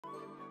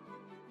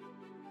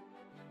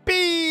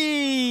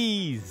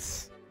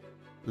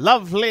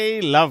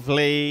Lovely,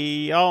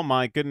 lovely. Oh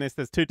my goodness,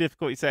 there's two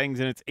difficulty settings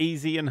and it's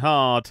easy and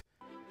hard.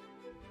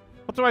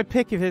 What do I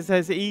pick if it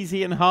says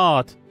easy and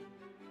hard?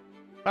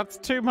 That's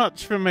too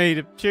much for me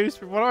to choose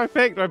from. What do I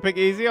pick? Do I pick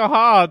easy or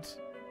hard?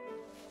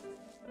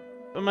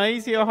 Am I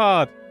easy or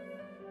hard?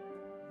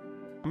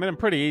 I mean, I'm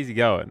pretty easy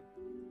going,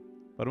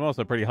 but I'm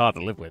also pretty hard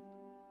to live with.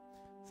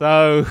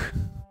 So,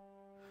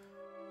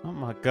 oh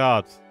my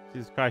god.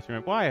 Jesus Christ,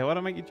 why? What did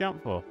I make you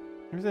jump for?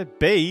 You said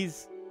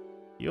bees.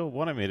 You all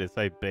wanted me to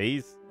say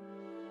bees.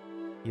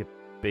 You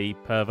bee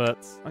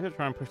perverts. I'm going to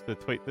try and push the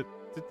tweet. Did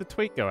the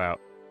tweet go out?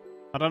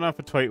 I don't know if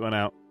a tweet went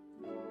out.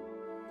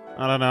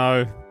 I don't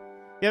know.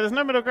 Yeah, there's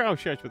no middle ground. Oh,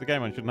 shit, I should put the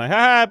game on, shouldn't I?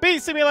 Ha! Bee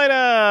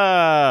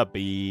Simulator!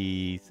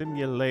 Bee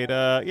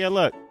Simulator. Yeah,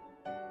 look.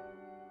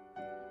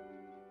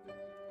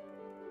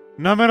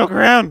 No middle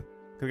ground.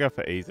 Can we go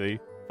for easy?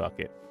 Fuck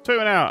it. Tweet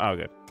went out. Oh,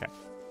 good. Okay.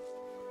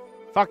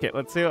 Fuck it.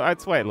 Let's see.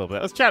 Let's wait a little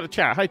bit. Let's chat to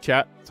chat. Hi,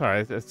 chat.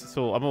 Sorry, it's just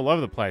all. I'm all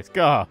over the place.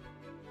 Gah.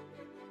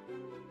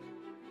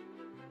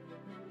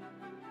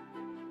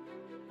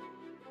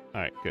 All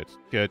right. Good.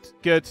 Good.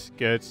 Good.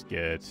 Good.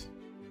 Good.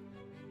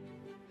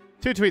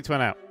 2 tweets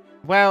went out.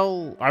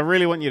 Well, I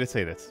really want you to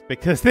see this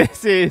because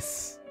this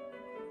is.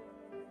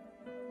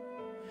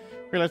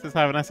 Realize this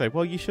have an essay.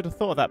 Well, you should have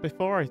thought of that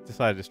before I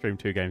decided to stream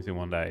 2 games in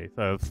one day.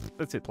 So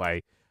let's hit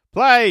play.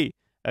 Play.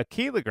 A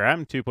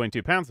kilogram,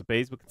 2.2 pounds of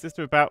bees will consist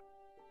of about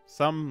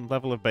some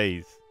level of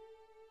bees.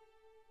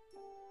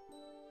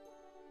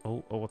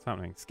 Oh, what's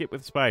happening? Skip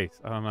with space.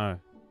 I don't know.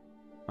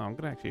 Oh, I'm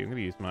gonna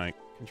use my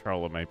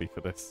controller maybe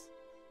for this.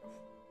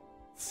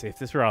 Let's see if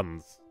this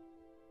runs.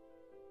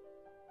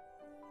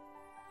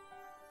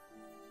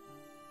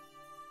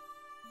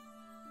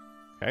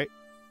 Okay.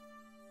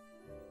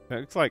 It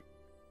looks like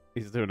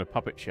he's doing a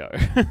puppet show.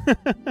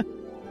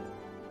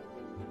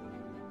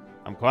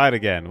 I'm quiet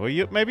again. Well,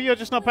 maybe you're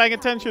just not paying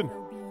attention.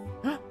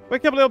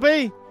 Wake up, little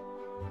bee!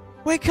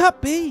 Wake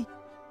up, bee!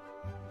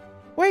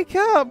 Wake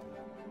up!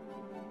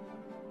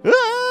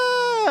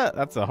 Ah!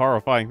 That's a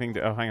horrifying thing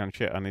to... Oh, hang on,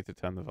 shit. I need to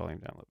turn the volume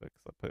down a little bit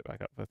because I put it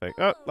back up for a thing.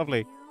 Oh,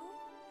 lovely.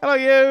 Hello,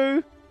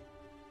 you!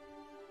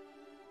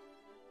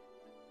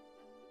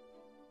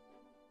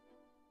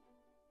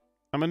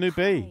 I'm a new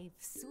bee.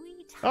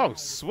 Oh,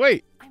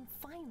 sweet! I'm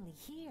finally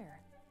here.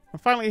 I'm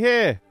finally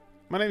here.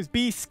 My name's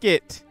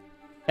Bee-Skit.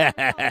 Aw, a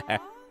new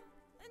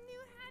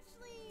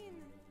hatchling.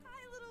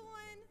 Hi, little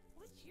one.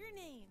 What's your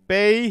name?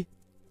 Bee.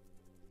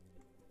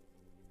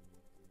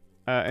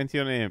 Enter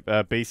your name,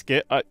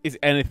 Bee-Skit. Is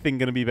anything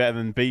going to be better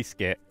than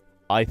Bee-Skit?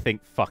 I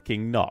think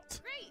fucking not.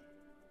 Great.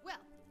 Well,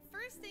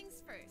 first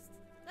things first.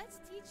 Let's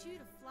teach you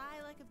to fly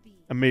like a bee.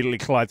 Immediately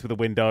collides with a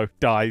window.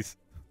 Dies.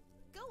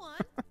 Go on.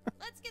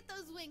 Let's get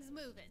those wings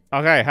moving.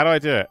 Okay, how do I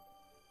do it?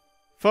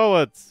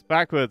 Forwards,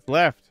 backwards,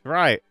 left,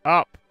 right,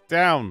 up,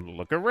 down.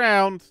 Look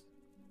around.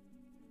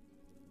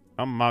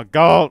 Oh my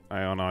god.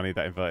 Oh no, I need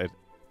that inverted.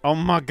 Oh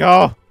my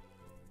god.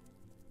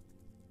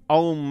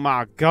 Oh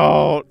my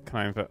god. Can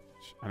I invert?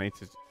 I need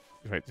to...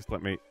 Wait, just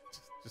let me...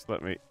 Just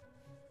let me...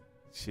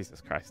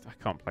 Jesus Christ, I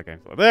can't play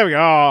games like that. There we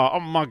go. Oh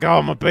my god,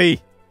 I'm a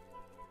bee.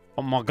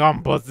 Oh my god,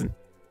 I'm buzzing.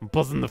 I'm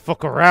buzzing the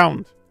fuck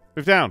around.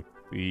 Move down.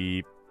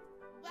 Beep.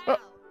 Wow.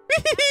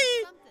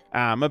 Oh.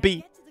 I'm a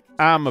bee.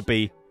 I'm a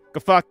bee. Go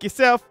fuck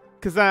yourself,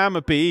 cause I'm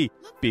a bee.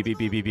 Bee, bee,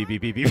 bee, bee, bee, bee,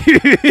 bee, bee.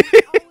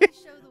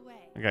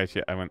 Okay,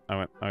 shit. I went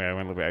a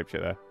little bit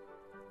apeshit there.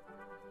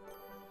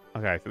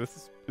 Okay, so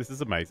this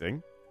is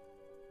amazing.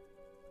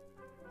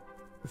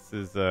 This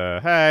is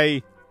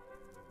hey.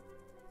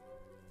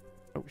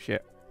 Oh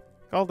shit.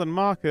 Golden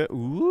marker.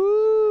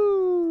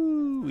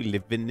 Ooh,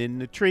 living in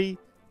a tree.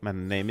 My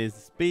name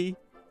is Bee.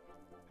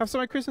 Have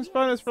some of my Christmas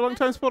bonus for a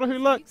long-time supporter who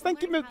looks.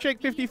 Thank you,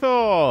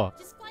 Milkshake54.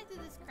 Just fly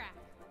through this crack.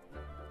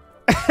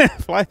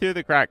 Fly through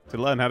the crack to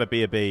learn how to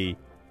be a bee.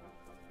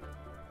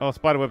 Oh,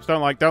 spiderwebs.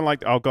 Don't like.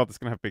 Oh god, this is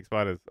gonna have big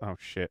spiders. Oh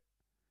shit.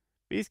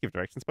 Bees give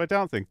directions by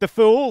dancing. The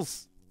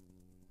fools.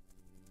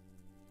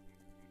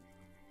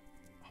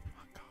 Oh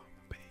my god,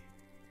 I'm a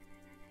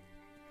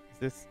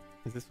bee.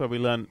 Is this where we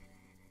learn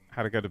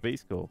how to go to bee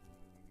school?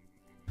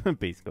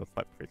 Bee school, it's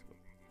like preschool.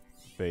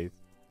 Bees.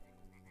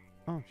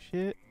 Oh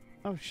shit.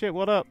 Oh shit,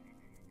 what up?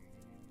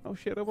 Oh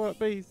shit, what up,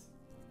 bees?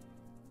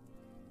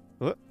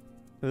 What?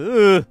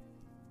 Ugh.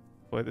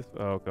 Boy, this.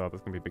 Oh god,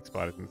 there's gonna be big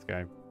spiders in this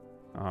game.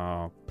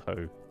 Oh,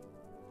 poo.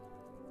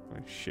 I'm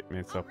gonna shit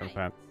myself in the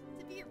pants.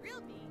 To be a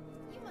real bee,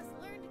 you must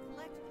learn to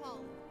collect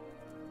pollen.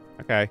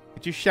 Okay.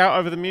 Could you shout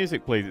over the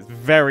music, please? It's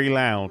very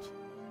loud.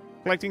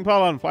 Collecting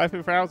pollen. Fly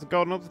through flowers of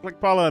golden orbs to collect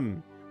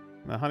pollen.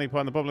 The honey pie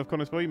in the bottom left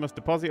corner is full. You must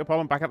deposit your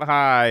pollen back at the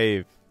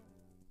hive.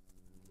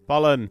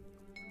 Pollen.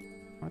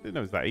 I didn't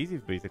know it was that easy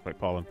for bees to collect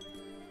pollen.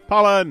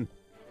 Pollen!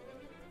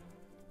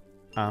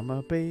 I'm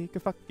a bee, go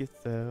fuck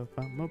yourself.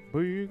 I'm a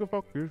bee, go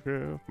fuck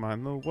yourself.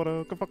 Mind the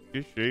water, go fuck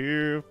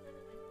yourself.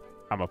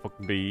 I'm a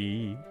fucking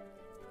bee.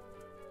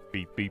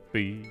 Bee, bee,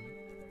 bee.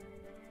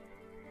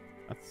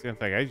 That's gonna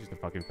take ages to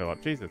fucking fill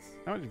up. Jesus.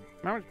 How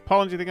much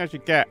pollen do you think I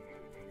should get?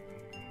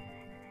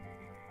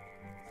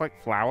 It's like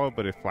flour,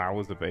 but if flour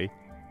was a bee.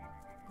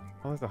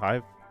 Oh, there's a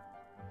hive.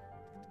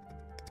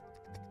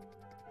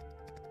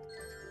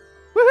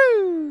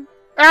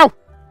 Ow!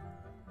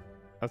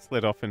 I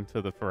slid off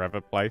into the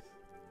forever place.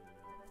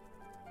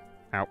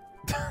 Ow.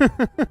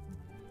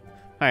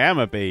 I am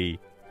a bee.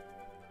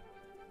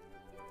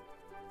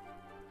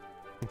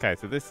 Okay,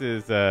 so this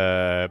is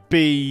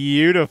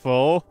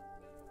beautiful.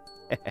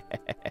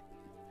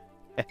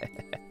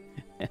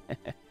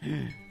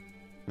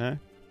 No?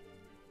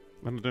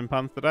 We're not doing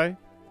puns today?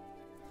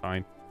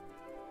 Fine.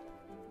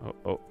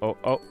 Oh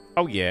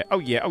yeah, oh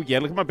yeah, oh yeah,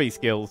 look at my bee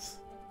skills.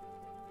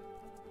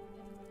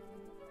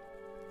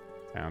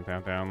 Down,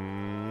 down,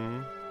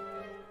 down.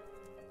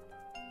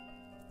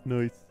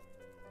 Nice.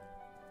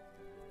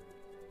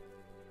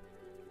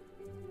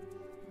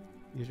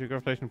 Use your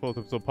gravitational pull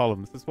to absorb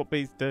pollen. This is what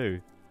bees do.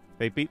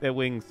 They beat their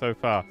wings so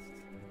fast.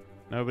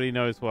 Nobody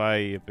knows why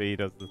a bee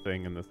does the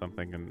thing and the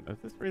something. And is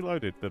this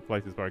reloaded? The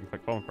places where I can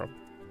collect pollen from.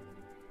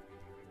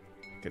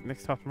 Get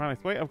next half from Alice.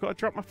 Wait, I've got to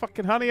drop my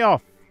fucking honey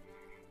off.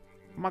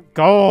 Oh my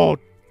god.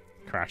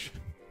 Crash.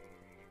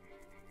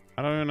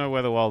 I don't even know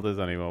where the world is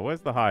anymore.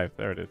 Where's the hive?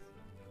 There it is.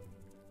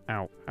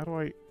 Ow. How do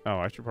I... Oh,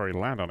 I should probably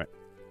land on it.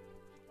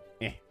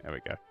 Yeah, there we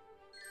go.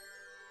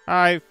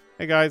 Hive.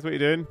 Hey guys, what you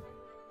doing?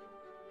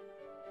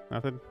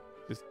 Nothing?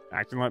 Just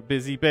acting like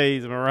busy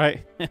bees, am I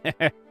right?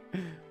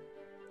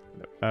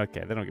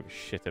 Okay, they don't give a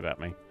shit about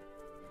me.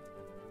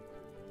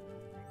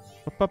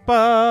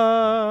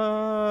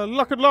 Ba-ba-ba!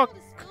 Lock and lock!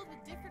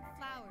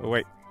 Oh,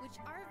 wait. Which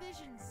our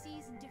vision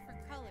sees in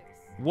different colors.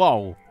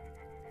 Whoa.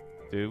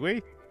 Do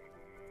we?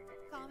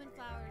 Common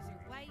flowers are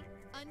white,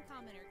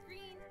 uncommon are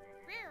green,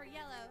 rare are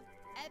yellow,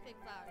 epic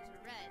flowers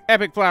are red.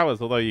 Epic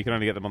flowers, although you can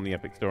only get them on the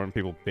Epic Store and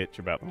people bitch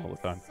about them all the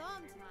time.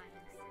 Sometimes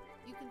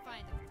you can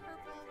find a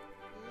purple,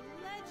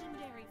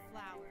 legendary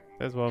flower.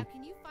 There's one. Now,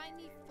 can you find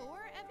me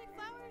 4 epic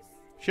flowers?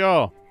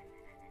 Sure.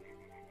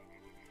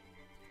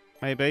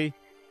 Maybe.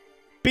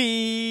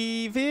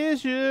 Bee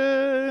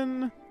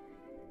vision!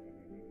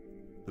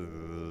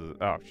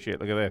 Oh shit,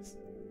 look at this.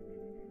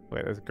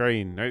 Wait, there's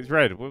green. No, it's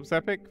red. What was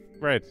epic?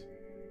 Red.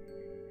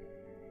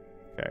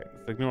 Okay,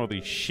 let's ignore all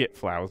these shit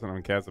flowers that no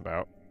one cares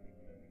about.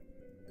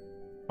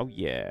 Oh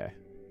yeah.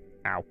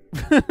 Ow.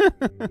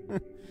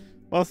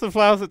 What's the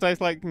flowers that taste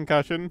like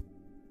concussion?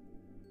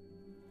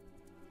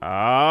 Do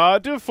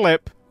a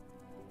flip.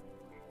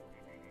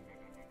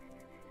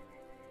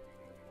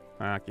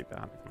 Keep the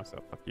honey for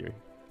myself. Fuck you.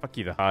 Fuck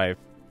you, the hive.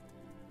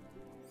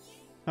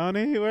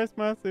 Honey, where's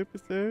my super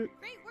suit?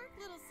 Great work,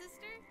 little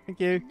sister. Thank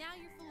you. Now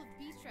you're full of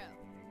vitro.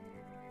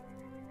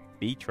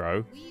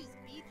 Vitro? We use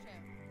vitro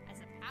as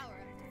a power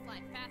to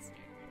fly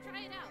faster.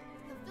 Try it out.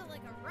 You'll feel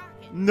like a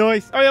rocket.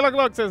 Nice. Oh yeah,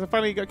 look, says I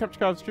finally got capture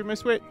cards through my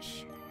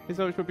Switch. This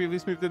Switch will be really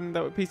smooth than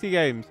that with PC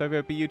games. So I've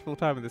had a beautiful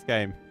time with this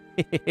game.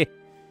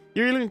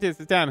 You're limited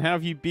to down. How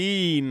have you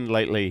been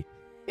lately?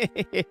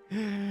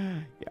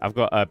 Yeah, I've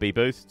got a B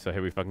boost, so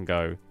here we fucking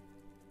go.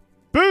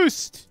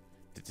 Boost!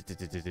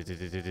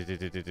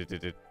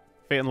 Fit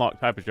unlocked,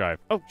 hyperdrive.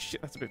 Oh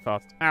shit, that's a bit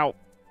fast. Ow.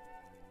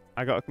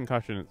 I got a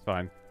concussion, it's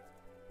fine.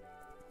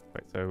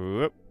 Wait, so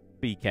whoop.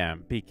 B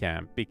cam.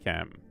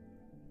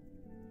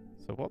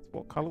 So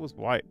what colour was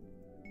white?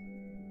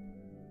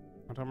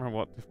 I don't remember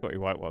what difficulty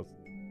white was.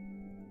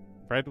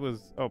 Red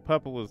was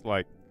purple was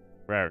like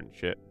rare and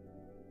shit.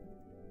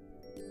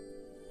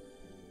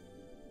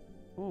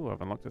 Oh,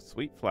 I've unlocked a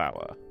sweet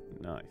flower.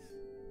 Nice.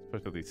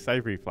 Especially these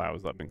savoury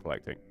flowers that I've been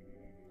collecting.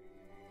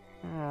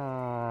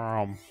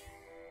 Wowzers!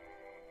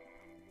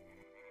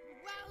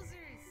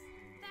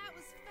 That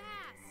was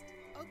fast!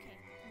 Okay,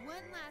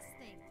 one last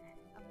thing.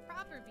 A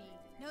proper bee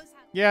knows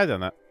how... Yeah, I've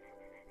done that.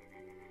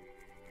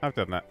 I've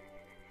done that.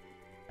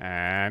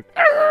 And...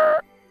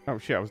 Oh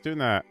shit, I was doing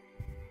that.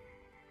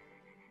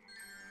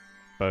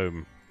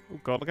 Boom. Oh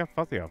god, look how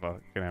fuzzy I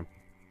am.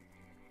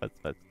 Fuzz.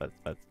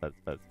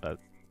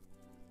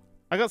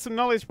 I got some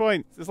knowledge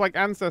points. It's like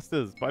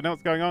ancestors, but I know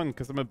what's going on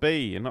because I'm a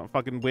bee and not a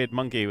fucking weird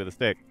monkey with a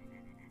stick.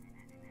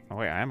 Oh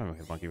wait, I am a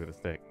weird monkey with a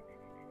stick.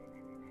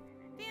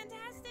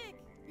 Fantastic!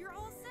 You're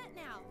all set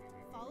now.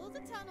 Follow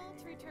the tunnel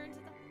to return to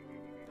the...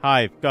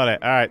 Hive, got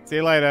it. Alright, see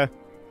you later.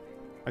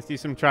 I see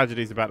some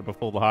tragedies about to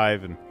befall the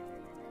hive and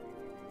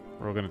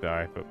we're all gonna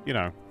die, but you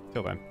know,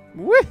 till then.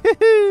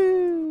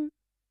 Woohoo!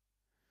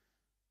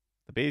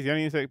 The bee is the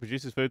only insect that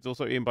produces foods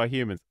also eaten by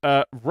humans.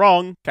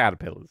 Wrong.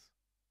 Caterpillars.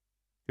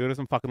 Who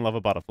doesn't fucking love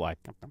a butterfly?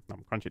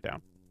 Crunch it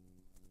down.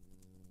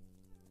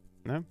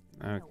 No?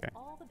 Okay. I know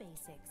all the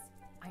basics.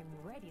 I'm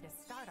ready to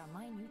start on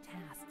my new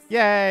tasks.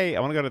 Yay! I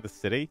want to go to the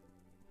city.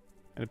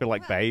 And a bit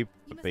like Well, Babe,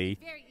 you the must bee.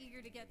 be very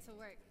eager to get to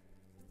work.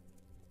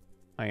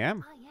 I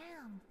am.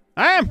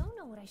 I I am! don't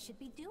know what I should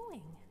be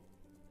doing.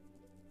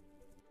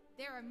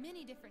 There are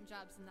many different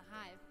jobs in the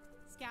hive.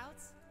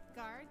 Scouts,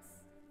 guards,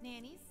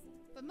 nannies,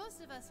 but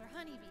most of us are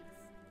honeybees.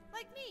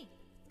 Like me.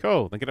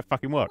 Cool, then get to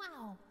fucking work.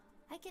 Wow,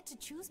 I get to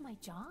choose my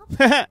job?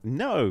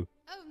 No!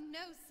 Oh no,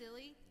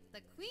 silly. The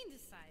queen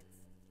decides.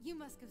 You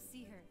must go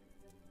see her.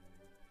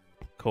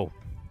 Cool.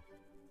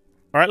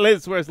 Alright,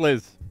 Liz, where's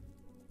Liz?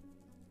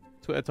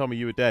 Twitter told me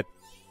you were dead.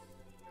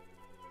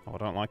 Oh, I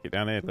don't like it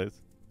down here, Liz.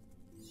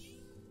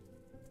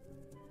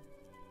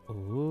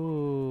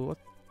 Ooh,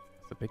 what's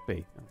a big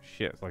bee? Oh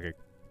shit, it's like a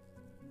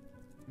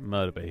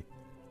Murder bee.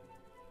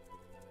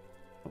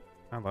 Oh,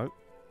 hello.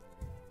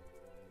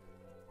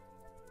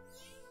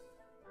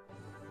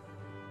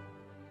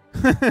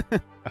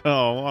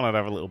 Oh, why not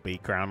have a little bee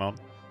crown on?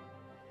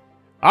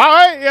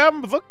 I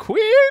am the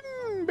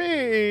queen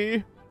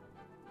bee.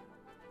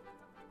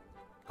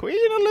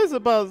 Queen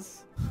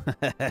Elizabeth.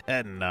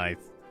 Nice.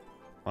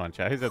 Come on,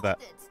 chat. Who said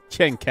that?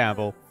 Chen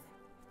Campbell.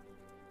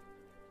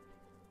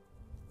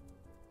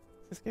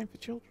 Is this game for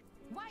children?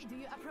 Why do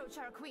you approach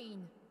our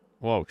queen?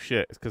 Whoa,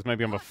 shit. It's because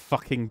maybe I'm a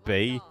fucking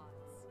bee.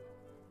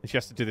 And she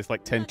has to do this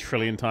like 10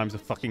 trillion times a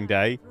fucking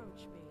day.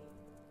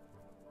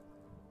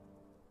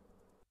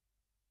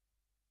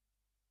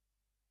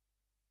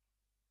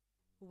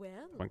 Well,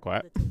 Went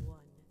quiet. little one,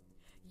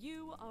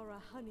 you are a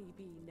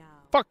honeybee now.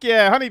 Fuck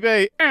yeah,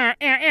 honeybee.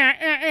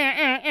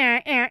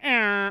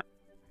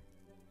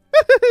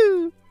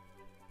 Woohoo!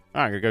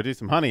 I'm gonna go do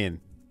some honeying.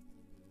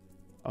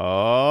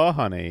 Oh,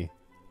 honey.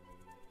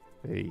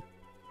 Hey. Look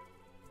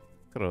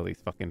at all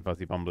these fucking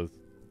fuzzy bumblers.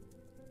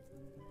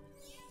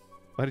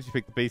 Why did you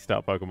pick the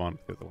Beastart Pokemon?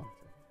 Because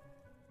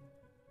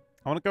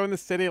I want to go in the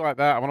city like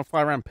that. I want to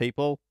fly around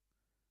people.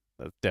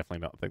 That's definitely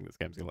not a thing this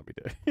game's gonna let me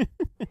do.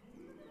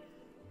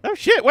 Oh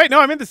shit! Wait,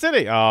 no, I'm in the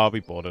city. Oh, I'll be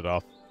boarded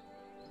off.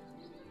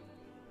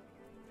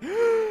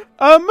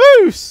 A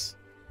moose!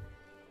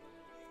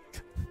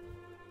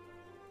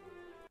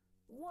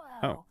 Whoa.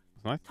 Oh,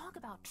 that's nice. Talk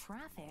about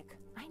traffic.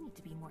 I need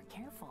to be more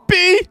careful.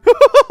 Bee!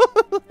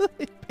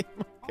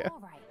 All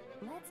right,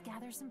 let's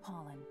gather some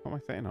pollen. What am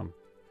I saying on?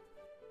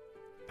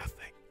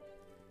 Nothing.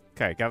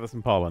 Okay, gather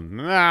some pollen.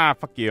 Nah,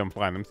 fuck you, I'm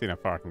flying. I'm seeing how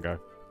far I can go.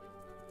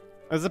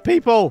 There's a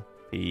people!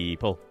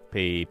 People,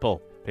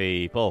 people,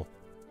 people.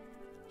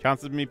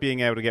 Chances of me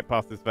being able to get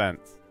past this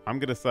fence. I'm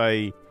gonna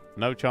say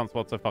no chance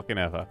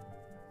whatsoever.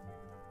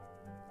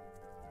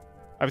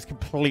 I was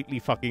completely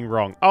fucking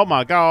wrong. Oh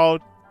my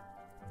god!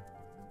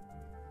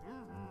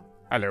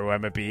 Hello,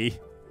 I'm a bee.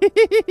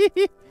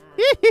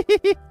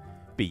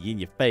 Bee in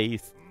your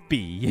face.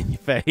 Bee in your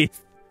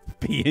face.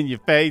 Bee in your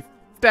face.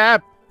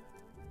 Stab!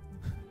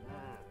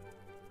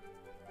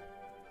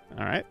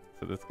 Alright,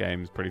 so this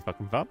game's pretty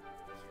fucking fun.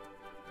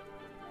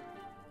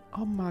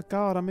 Oh my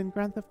god, I'm in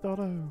Grand Theft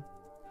Auto.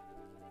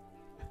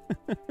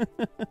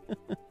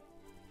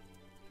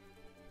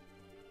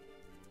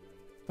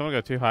 Don't want to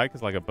go too high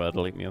because like a bird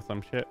will eat me or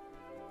some shit.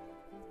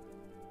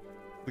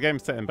 The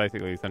game's set in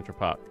basically Central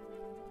Park.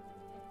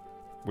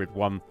 With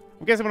one...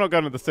 I'm guessing we're not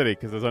going to the city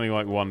because there's only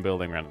like one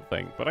building around the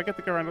thing. But I get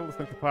to go around all the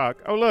Central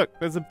Park. Oh look,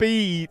 there's a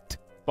beat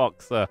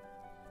boxer.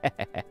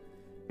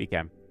 Bee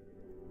cam.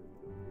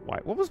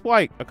 White. What was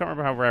white? I can't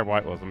remember how rare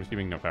white was. I'm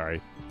assuming not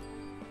very.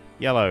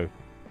 Yellow.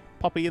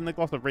 Poppy in the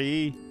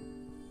glossary.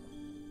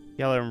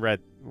 Yellow and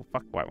red. Well,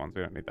 fuck white ones.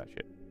 We don't need that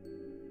shit.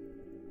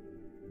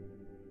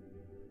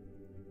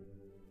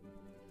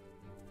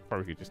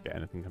 Probably could just get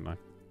anything, couldn't I?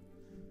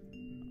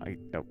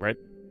 Oh, red.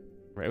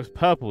 Red. It was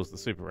purple was the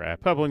super rare.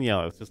 Purple and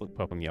yellow. Let's just look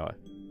purple and yellow.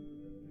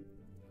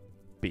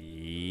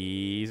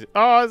 Bees.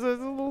 Oh,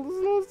 there's a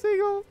little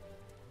seagull.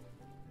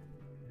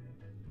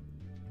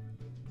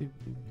 Doom,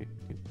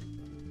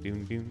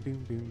 doom,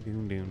 doom, doom,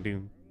 doom, doom,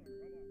 doom.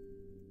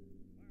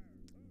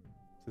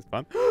 Is this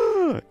fun?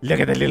 Look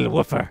at the little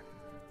woofer.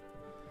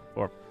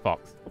 Or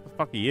fox. What the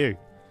fuck are you?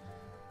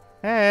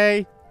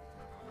 Hey.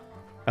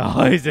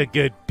 Oh, he's a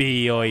good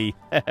bee, oi.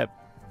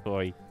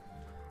 Boy.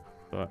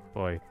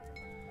 Boy.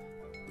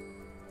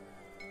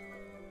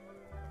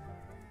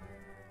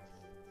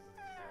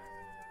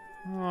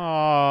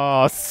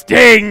 Oh,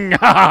 sting!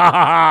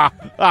 Fuck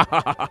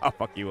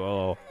you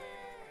all.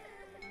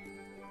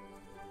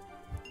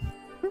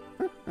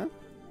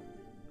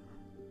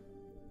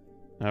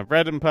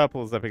 Red and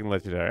purple is epic and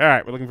legendary.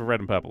 Alright, we're looking for red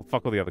and purple.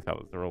 Fuck all the other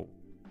colors. They're all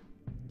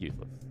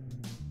useless.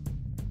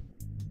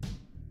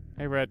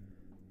 Hey, red.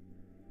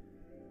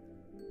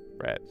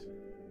 Red.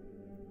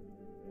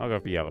 I'll go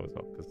for yellow as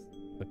well, because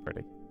they're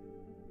pretty.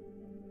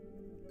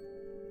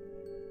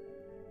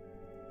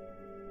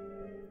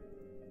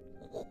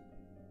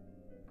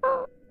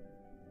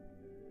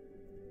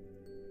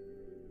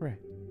 Red.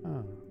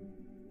 Oh.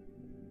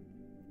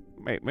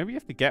 Wait, maybe you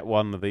have to get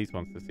one of these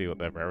ones to see what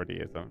their rarity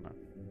is. I don't know.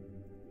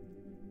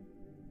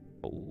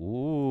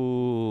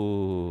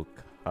 Ooh,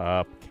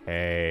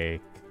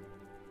 cupcake.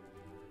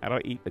 How do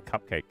I eat the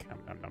cupcake? Nom,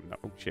 nom, nom.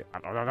 Oh shit.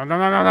 Nom, nom, nom, nom,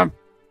 nom, nom.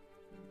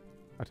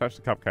 I touched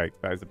the cupcake.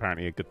 That is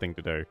apparently a good thing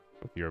to do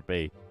if you're a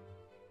bee.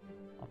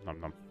 Nom,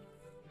 nom, nom.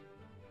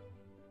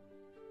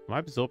 Am I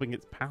absorbing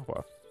its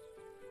power?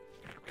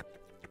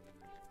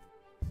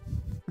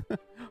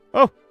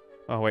 Oh!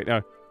 Oh, wait,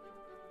 no.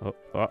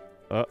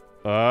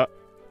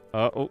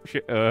 Oh,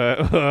 shit.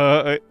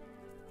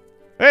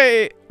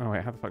 Hey! Oh,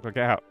 wait, how the fuck do I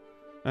get out?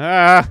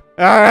 Oh,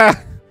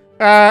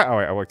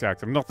 wait, I worked out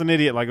 'cause I'm not an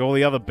idiot like all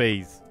the other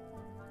bees.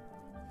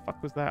 What the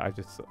fuck was that? I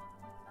just saw...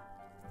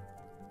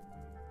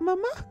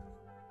 Mama?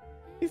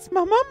 It's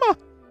my mama!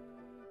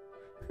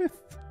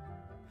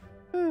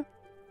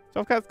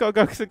 Softcat's gotta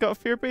go because it got a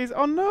fear of bees.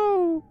 Oh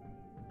no!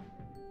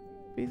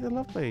 Bees are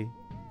lovely.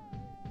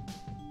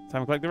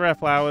 Time to collect the rare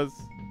flowers.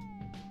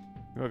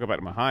 I'm gonna go back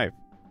to my hive.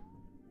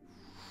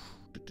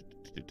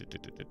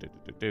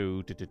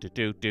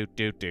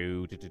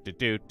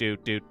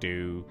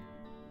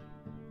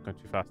 Going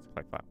too fast to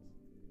collect that.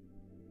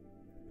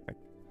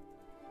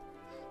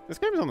 This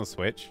game is on the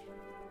Switch.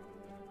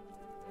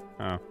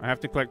 Oh, I have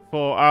to collect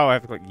 4. Oh, I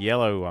have to collect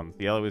yellow ones.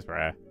 Yellow is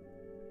rare.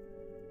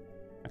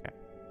 Okay. I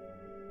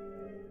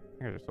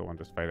think I just saw one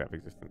just fade out of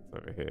existence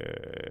over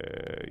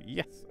here.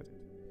 Yes, I did.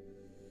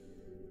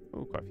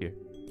 Oh, quite a few.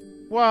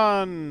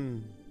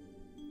 1,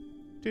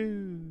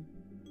 2,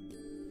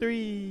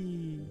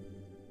 3,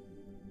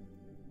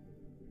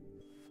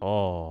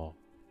 4.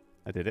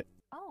 I did it.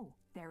 Oh,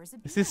 there is a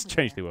bee This has over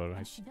changed there, the world, right?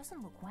 and she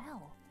doesn't look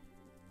well.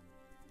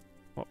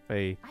 What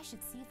bee? I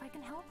should see if I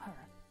can help her.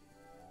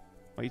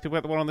 What, you talk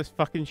about the one on this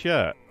fucking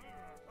shirt?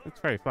 Looks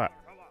very flat.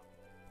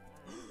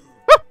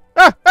 Ah!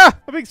 Ah! Ah!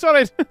 I'm being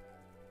solid!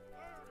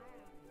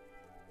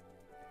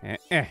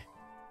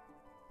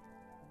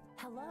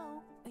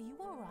 Hello? Are you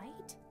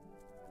alright?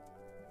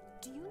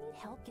 Do you need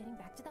help getting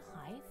back to the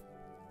hive?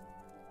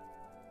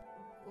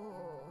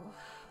 Oh,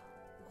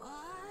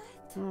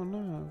 what? Oh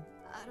no.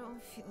 I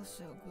don't feel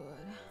so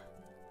good.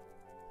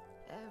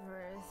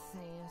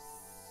 Everything is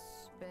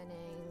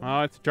spinning.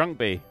 Oh, it's a drunk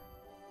bee.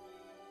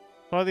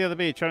 Follow the other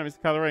bee, trying to miss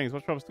the colour rings.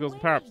 Watch for obstacles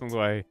and paraps along the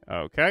way.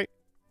 Okay.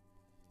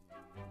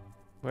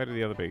 Where did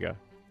the other bee go?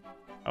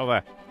 Oh,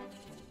 there.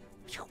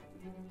 Hey,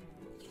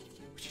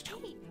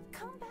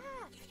 come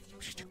back!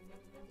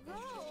 Go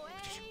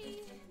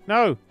away!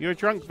 No, you're a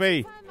drunk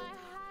bee. Find my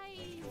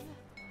hive.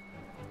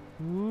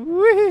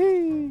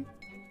 Whee!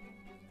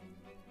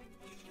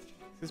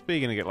 Is this bee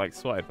gonna get like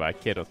swatted by a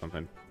kid or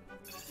something?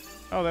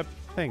 Oh, that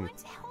thing.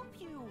 Let's help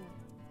you!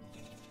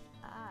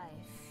 I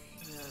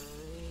feel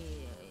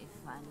really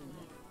funny.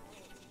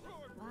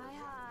 My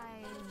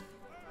hive.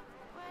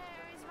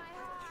 Where is my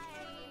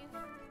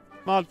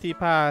hive?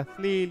 Multipath,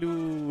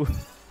 Lilu.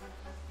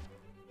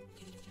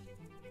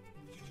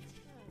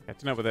 I'm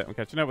catching up with it. I'm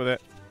catching up with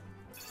it.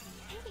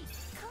 Hey,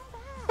 come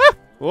back!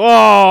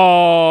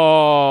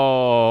 Whoa!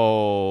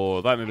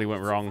 That nearly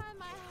went wrong. Find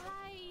my hive.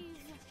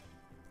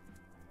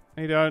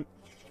 No, you don't.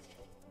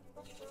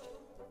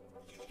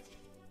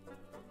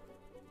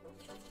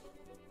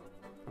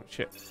 Oh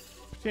shit!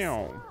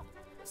 Pew.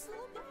 Slow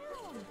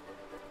down!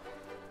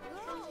 Go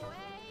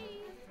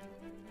away.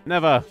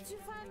 Never. Did you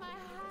find my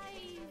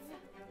hive?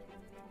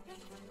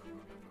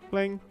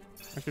 Bling.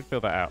 I should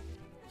fill that out.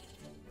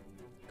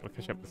 Gotta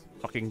catch up with this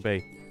fucking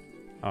bee.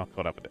 Oh,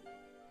 caught up with it.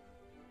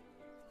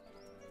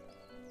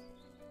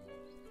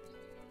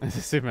 This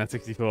is Superman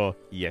 64.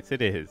 Yes,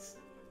 it is.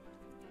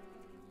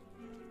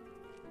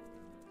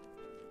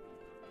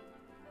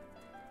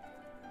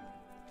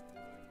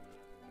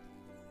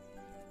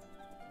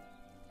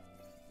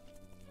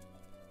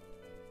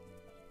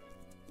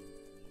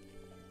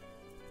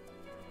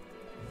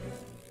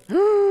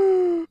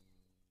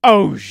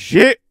 Oh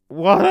shit!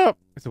 What up?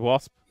 It's a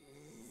wasp.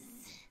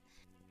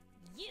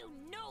 You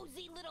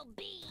nosy little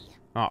bee.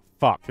 Oh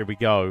fuck! Here we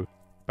go.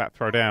 Bat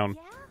throw down.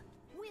 Yeah?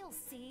 We'll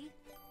see.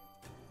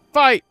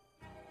 Fight!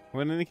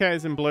 When an indicator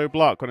is in blue,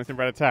 block. When it's in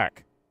red,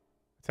 attack.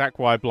 Attack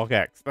Y, block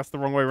X. That's the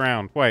wrong way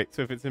round. Wait,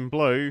 so if it's in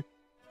blue,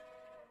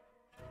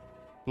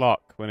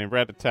 block. When in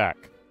red, attack.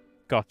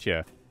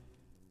 Gotcha.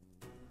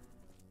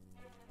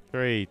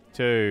 3,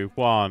 2,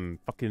 1.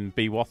 Fucking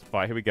bee wasp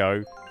fight. Here we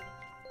go.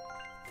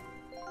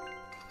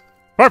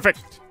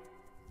 Perfect!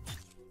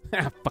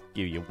 Fuck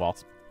you, you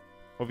wasp.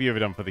 What have you ever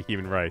done for the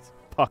human race?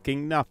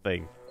 Fucking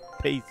nothing.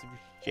 Piece of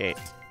shit.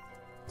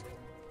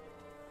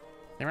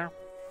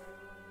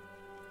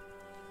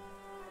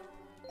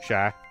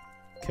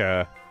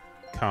 Shaka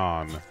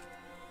Khan.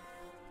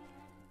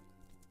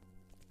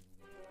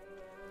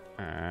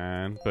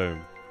 And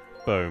boom.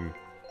 Boom.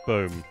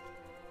 Boom.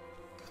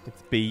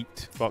 It's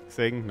beat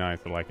boxing. Nice,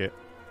 I like it.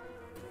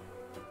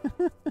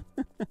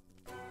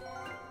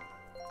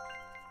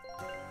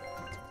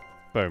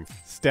 Boom.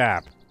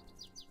 Stab.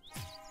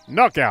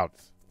 Knockout.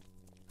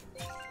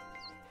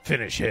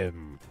 Finish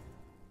him.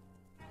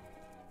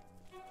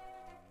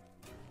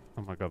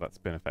 Oh my god, that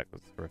spin effect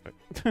was terrific.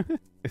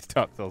 It's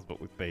Dark Souls,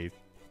 but with bees.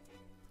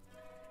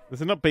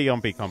 This is not bee on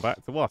bee combat,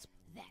 it's a wasp.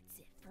 That's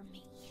it for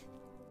me.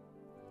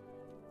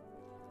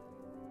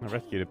 I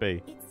rescued a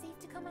bee. It's safe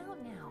to come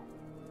out now.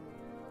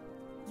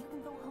 You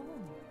can go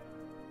home.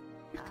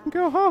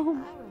 Go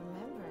home. I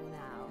remember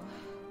now.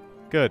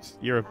 Good,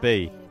 you're a bee. I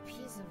ate a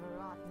piece of a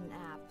rotten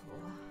apple.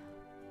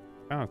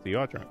 Oh, so you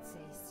are drunk. It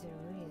tasted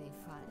really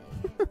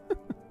funny.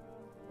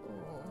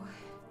 Oh,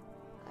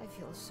 I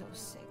feel so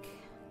sick.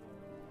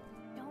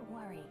 Don't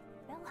worry.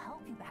 They'll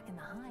help you back in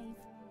the hive.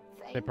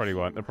 Thank They probably you.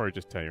 won't. They'll probably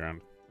just turn you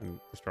around and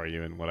destroy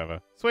you and whatever.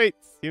 Sweet!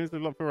 Humans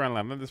live a lot for around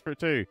land. Then there's fruit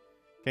too.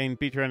 Gain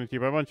beta energy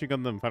by munching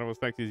on them. Find out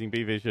what's next using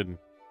bee vision.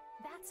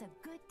 That's a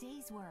good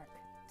day's work.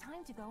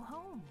 Time to go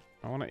home.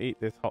 I want to eat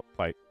this hot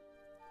plate.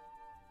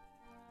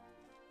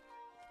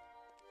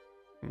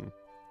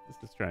 This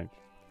is strange.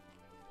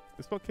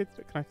 This is what kids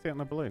do. Can I sit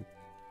on a balloon?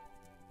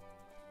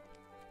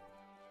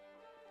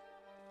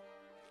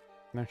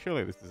 Now,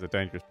 surely this is a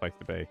dangerous place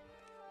to be.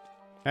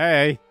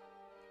 Hey!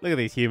 Look at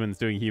these humans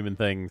doing human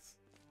things.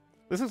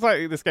 This looks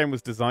like this game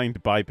was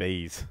designed by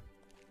bees.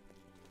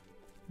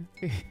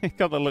 It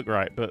got the look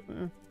right, but...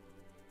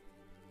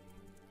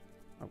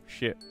 Oh,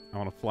 shit. I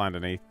want to fly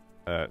underneath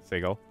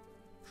Seagull.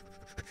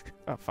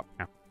 Oh, fuck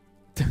now.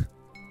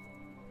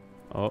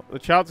 Oh, the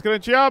child's gonna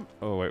jump!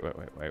 Oh, wait. Run!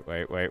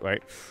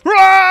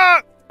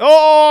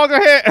 Oh, I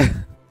got hit!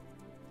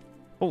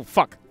 Oh,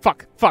 fuck.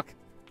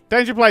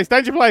 Danger place!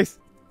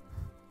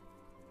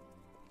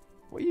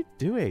 What are you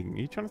doing?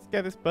 Are you trying to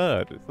scare this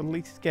bird? It's the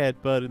least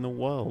scared bird in the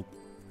world.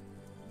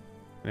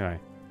 Anyway.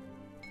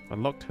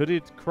 Unlocked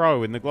hooded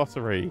crow in the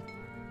glossary.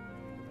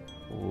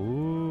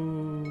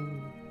 Ooh.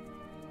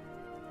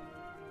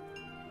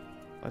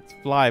 Let's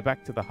fly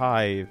back to the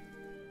hive.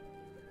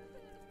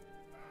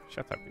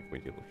 Shut up, you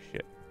weird little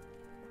shit.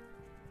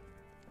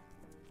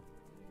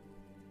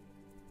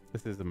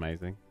 This is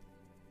amazing.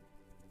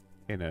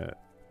 In a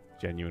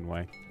genuine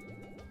way.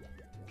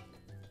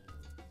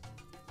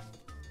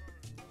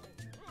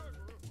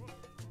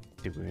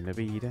 Doing a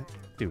bee dance,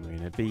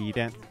 doing a bee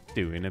dance,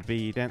 doing a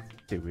bee dance,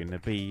 doing a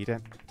bee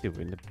dance,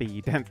 doing a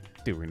bee dance,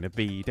 doing a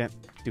bee dance,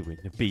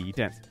 doing a bee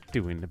dance,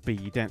 doing a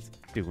bee dance,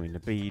 doing a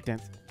bee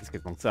dance. This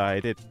kid's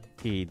long-sided.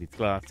 He needs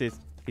glasses.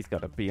 He's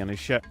got a bee on his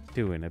shirt.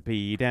 Doing a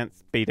bee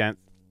dance. Bee dance.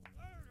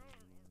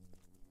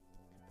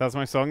 That's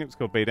my song. It's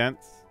called Bee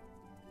Dance.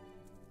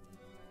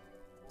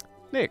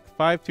 Nick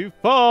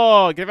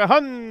 524. Give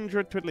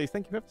 100 twiddlies.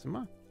 Thank you ever so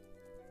much.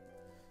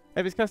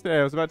 Evis Custody,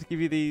 I was about to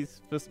give you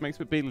these for some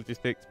expert bee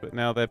logistics, but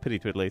now they're pity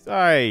twiddlies.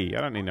 Aye,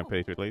 I don't need no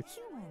pity twiddlies.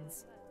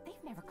 Humans. They've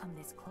never come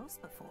this close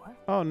before.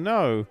 Oh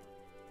no.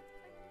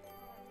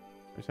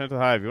 Return to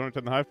the hive. You want to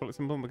return to the hive? Follow the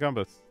symbol on the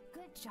compass.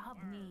 Good job,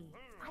 me.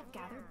 I've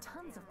gathered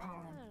tons of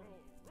pollen.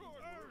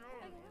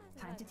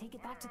 Time to take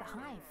it back to the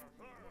hive.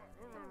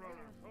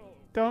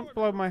 Don't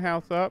blow my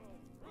house up.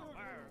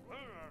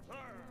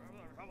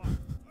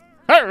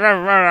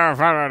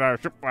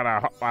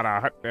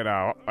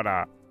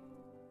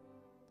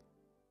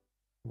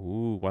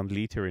 Ooh, 1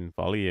 liter in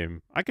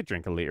volume. I could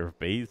drink a liter of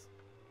bees.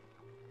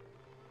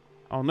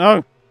 Oh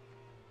no!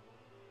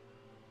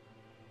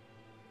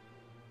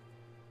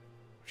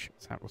 Shit,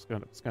 what's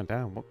going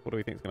down? What do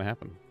we think is going to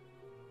happen?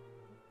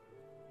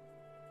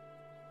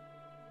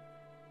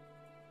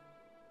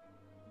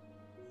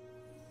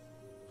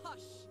 Hush.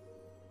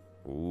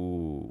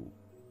 Ooh.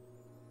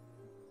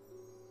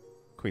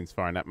 Queen's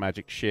firing that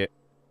magic shit.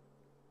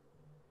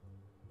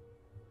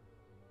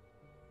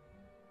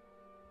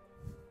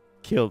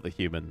 Kill the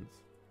humans.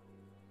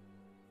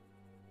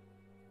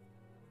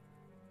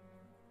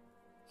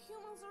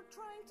 Humans are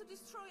trying to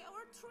destroy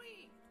our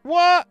tree.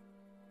 What?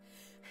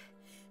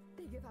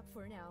 They give up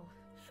for now,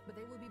 but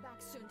they will be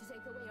back soon to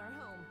take away our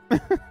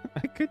home.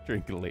 I could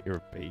drink a liter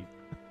of bees.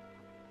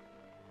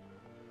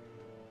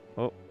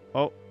 Oh,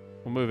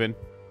 we're moving.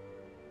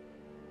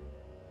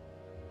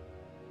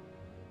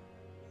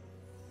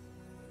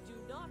 Do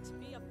not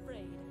be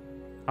afraid.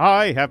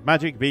 I have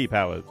magic bee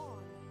powers.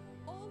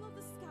 All of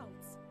the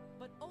scouts,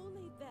 but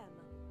only them,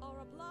 are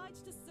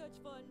obliged to search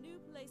for a new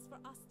place for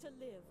us to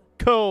live.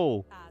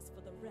 Cool. As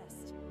for the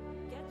rest,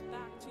 get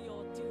back to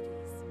your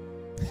duties.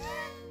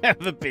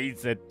 The bee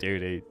said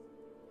duties.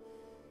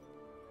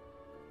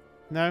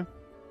 No?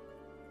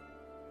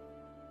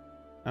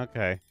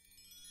 Okay.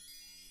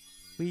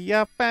 We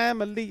are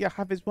family. I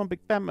have his one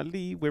big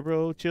family. We're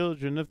all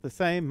children of the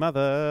same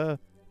mother.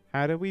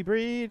 How do we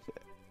breed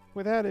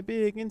without it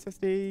being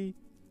incesty?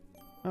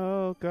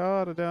 Oh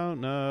god, I don't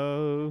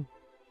know.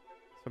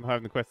 So I'm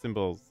having the quest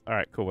symbols.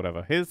 Alright, cool,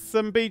 whatever. Here's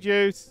some bee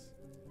juice.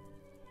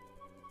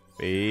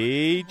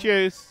 Bee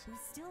juice. We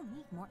still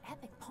need more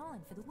epic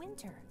pollen for the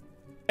winter.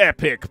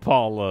 Epic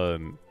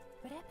pollen.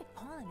 But epic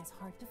pollen is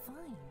hard to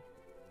find.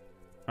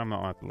 I'm not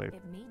allowed to leave.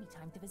 It may be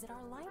time to visit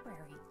our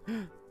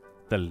library.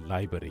 The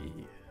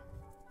library.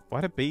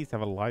 Why do bees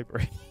have a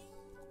library?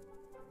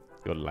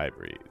 Your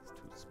library is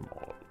too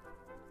small.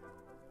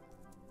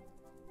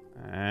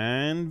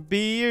 And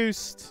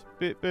boost.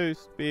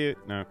 Boost.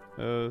 No.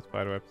 Oh,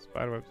 spiderwebs.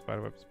 Spiderwebs.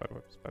 Spiderwebs.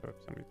 Spiderwebs.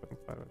 Spiderwebs. So many fucking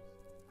spiderwebs.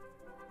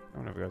 No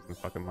one ever goes in the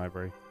fucking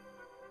library.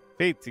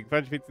 Feats. You can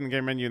find your feats in the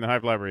game menu in the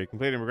Hive library.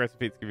 Completing progressive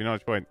feats give you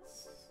knowledge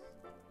points.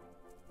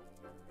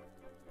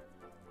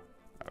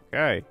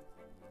 Okay.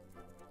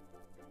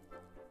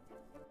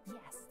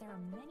 Yes, there are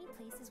many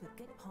places with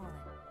good pollen.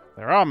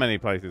 There are many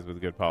places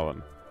with good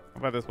pollen. How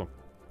about this one?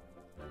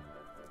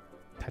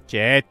 Touch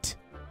it.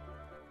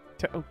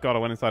 Oh god, I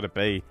went inside a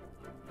bee.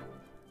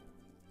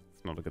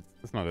 It's not a good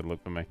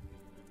look for me.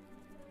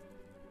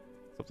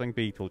 Stop saying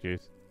beetle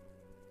juice.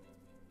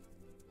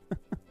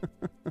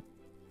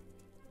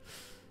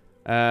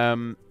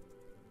 Jackson1,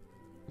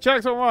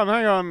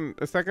 hang on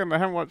a second. I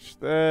haven't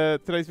watched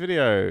today's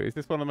video. Is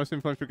this one of the most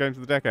influential games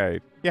of the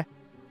decade? Yeah.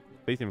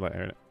 Bee Simulator,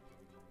 isn't it?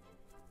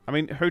 I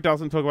mean, who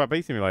doesn't talk about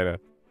Bee Simulator?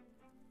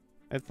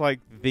 It's like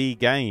the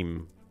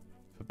game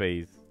for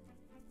bees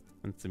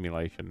and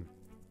simulation.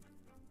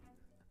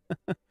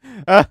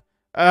 Oh. Hey,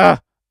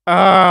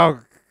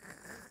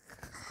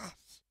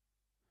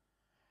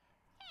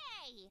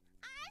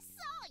 I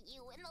saw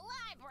you in the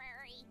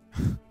library.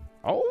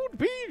 Old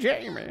bee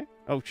Jamie.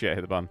 Oh shit,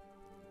 hit the button.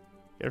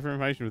 Get for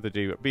information with the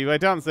G. Be by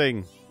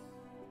dancing.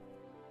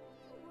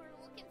 We're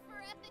looking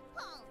for epic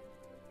punk.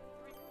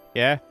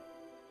 Yeah?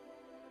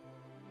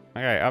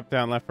 Okay, up,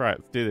 down, left, right.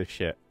 Let's do this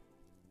shit.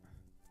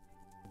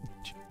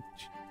 Is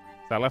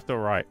that left or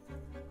right?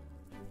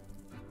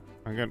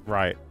 I'm going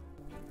right.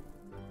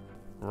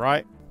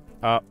 Right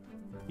up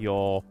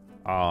your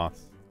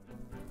ass.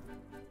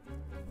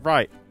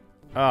 Right.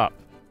 Up.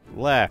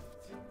 Left.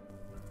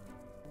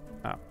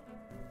 Up.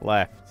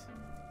 Left.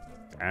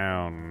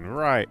 Down.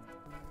 Right.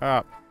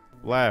 Up.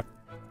 Left.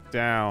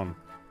 Down.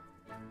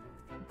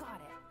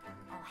 Got it.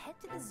 I'll head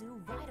to the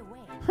zoo right away.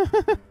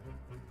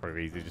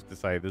 Probably easy just to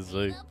say the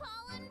zoo. The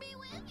pollen be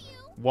with you.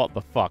 What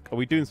the fuck? Are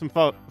we doing some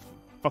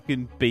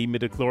fucking B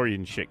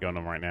midichlorian shit going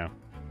on right now?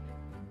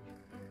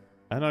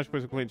 I know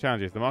supposed to complete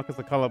challenges. The markers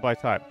are colored by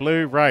type.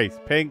 Blue, race.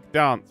 Pink,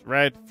 dance.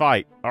 Red,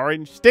 fight.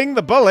 Orange, sting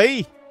the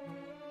bully!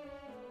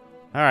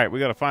 Alright, we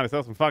gotta find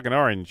ourselves some fucking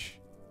orange.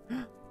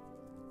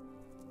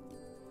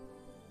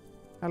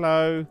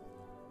 Hello.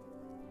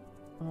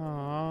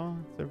 Aww,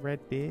 it's a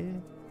red deer.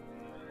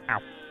 Ow.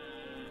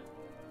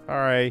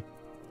 Sorry.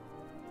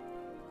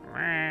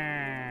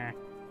 I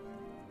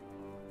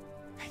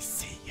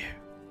see you.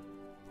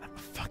 I'm a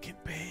fucking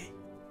bee.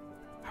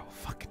 I will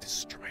fucking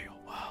destroy your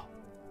world.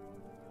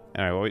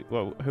 Anyway,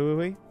 who are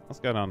we? What's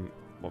going on?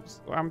 What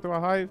happened to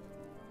our hive?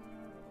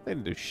 They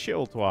didn't do shit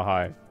all to our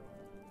hive.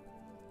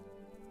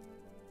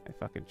 They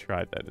fucking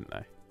tried that, didn't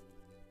they?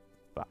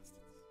 Bastards.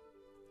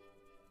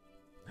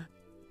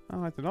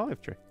 Oh, it's an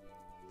olive tree.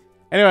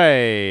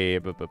 Anyway.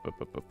 Let's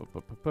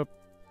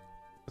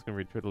go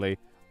read Twiddly.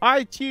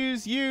 I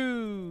choose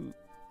you!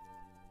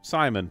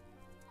 Simon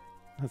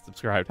has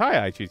subscribed.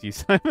 Hi, I choose you,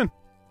 Simon.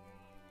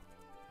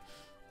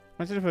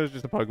 Imagine if it was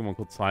just a Pokemon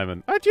called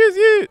Simon. I choose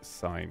you!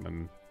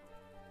 Simon.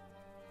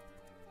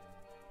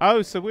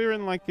 Oh, so we're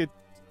in like a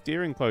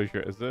deer enclosure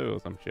at a zoo or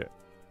some shit.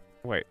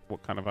 Wait,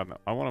 what kind of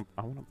animal? I wanna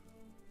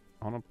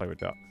play with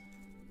ducks.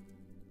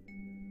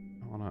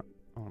 I wanna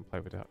play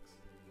with ducks.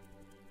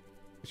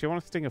 Actually, I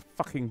wanna sting a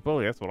fucking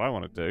bully. That's what I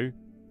wanna do.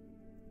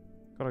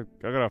 I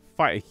gotta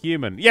fight a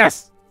human.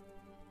 Yes!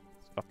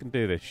 Let's fucking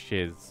do this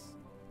shiz.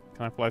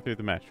 Can I fly through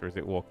the mesh or is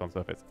it walk on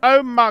surface?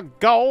 Oh my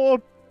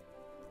god!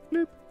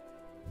 Bloop.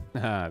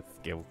 Ah,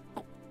 skills.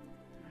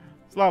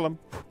 Slalom.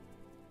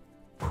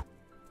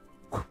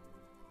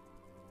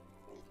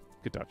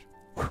 Good dodge.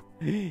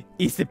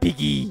 It's a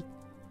piggy.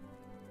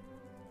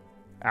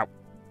 Ow.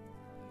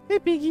 Hey,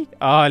 piggy.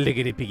 Oh, look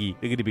at it, piggy.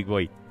 Look at the big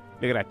boy.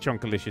 Look at that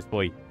chunkalicious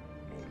boy.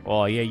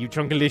 Oh, yeah, you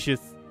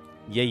chunkalicious.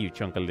 Yeah, you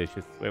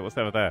chunkalicious. Wait, what's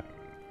over there?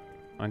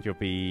 Mind your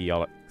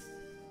Bollocks.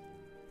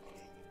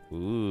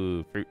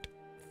 Ooh, fruit.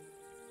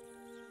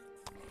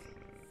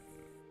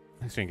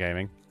 Next gen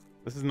gaming.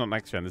 This is not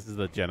next gen. This is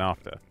the gen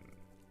after.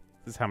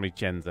 This is how many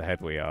gens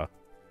ahead we are.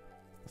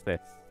 What's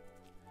this?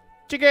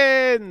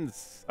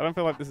 Chickens! I don't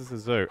feel like this is a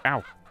zoo.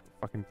 Ow!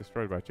 Fucking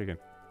destroyed by a chicken.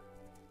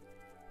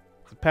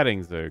 It's a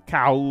petting zoo.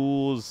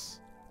 Cows!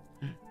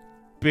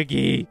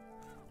 Biggie!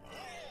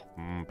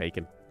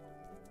 Bacon.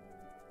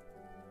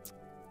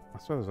 I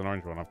swear there's an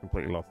orange one. I've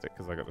completely lost it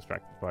because I got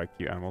distracted by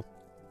cute animals.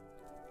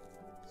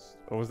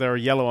 Or was there a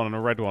yellow one and a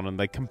red one and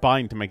they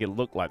combined to make it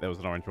look like there was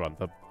an orange one?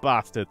 The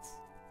bastards!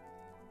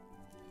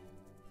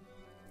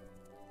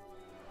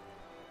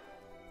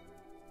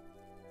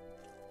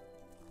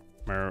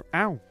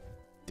 Ow!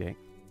 Dick.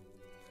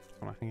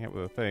 I want to hang out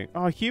with a thing.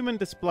 Oh, human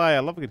display. I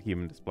love a good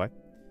human display.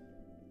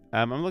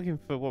 I'm looking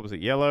for, what was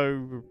it?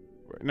 Yellow?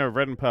 No,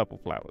 red and purple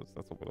flowers.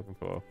 That's what we're looking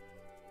for.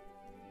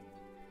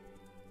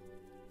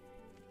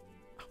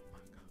 Oh my god. Oh my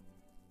god.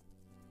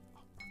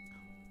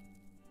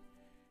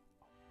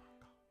 Oh my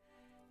god.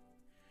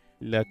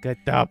 Look at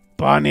the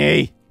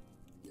bunny!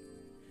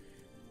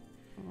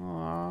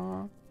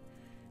 Aww.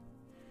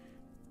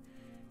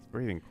 He's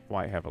breathing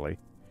quite heavily.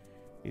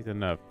 He's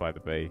unnerved by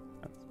the bee.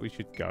 We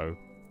should go.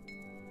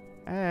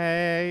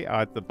 Hey!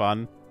 Oh, it's the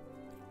bun.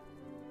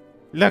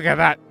 Look at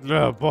that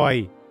little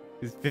boy!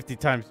 He's 50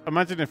 times.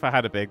 Imagine if I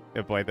had a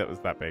boy that was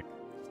that big.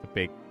 Just a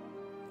big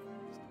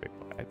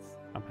boy.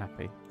 I'm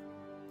happy.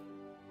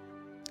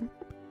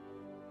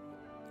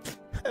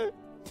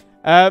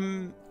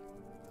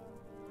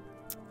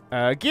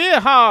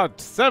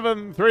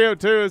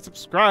 Gearhard7302 is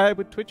subscribed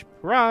with Twitch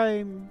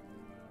Prime.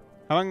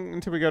 How long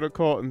until we go to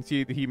court and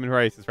see the human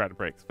race as rat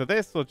bricks? For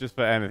this or just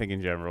for anything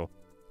in general?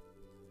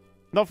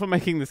 Not for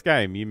making this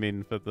game, you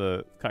mean for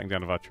the cutting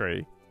down of our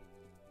tree.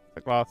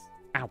 The glass.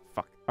 Ow,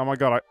 fuck. Oh my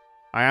god,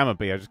 I am a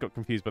bee. I just got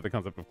confused by the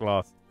concept of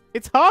glass.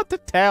 It's hard to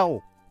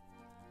tell.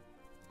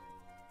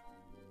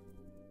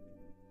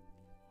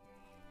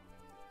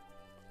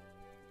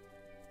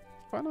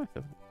 Quite nice,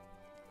 isn't it?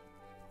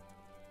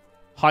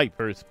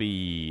 Hyper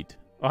speed.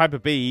 Or hyper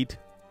bead.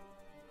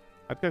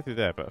 I'd go through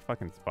there, but a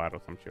fucking spider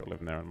or some shit will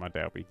live in there and my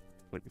day will be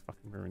completely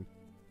fucking ruined.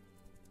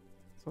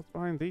 So what's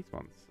behind these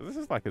ones? So this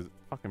is like a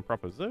fucking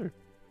proper zoo.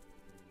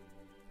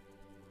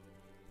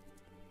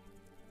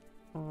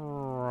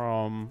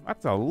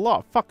 That's a lot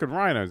of fucking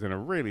rhinos in a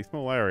really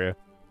small area.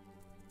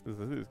 This is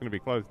going to be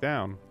closed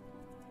down.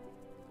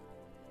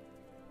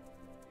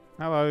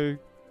 Hello.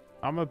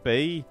 I'm a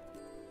bee.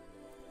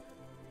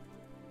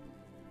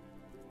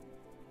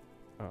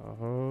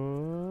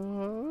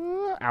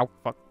 Ow,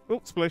 fuck.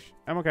 Oh, splish.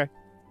 I'm okay.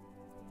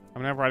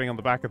 I'm now riding on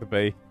the back of the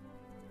bee.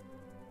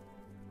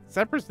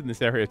 Zebra's in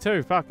this area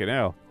too. Fucking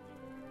hell.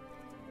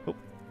 Oh,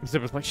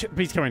 Zebra's like, shit,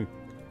 bee's coming.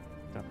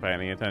 Don't pay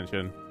any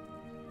attention.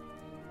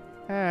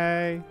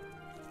 Hey.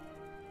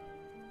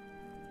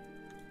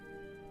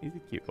 He's a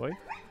cute boy.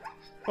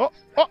 Oh,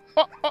 oh,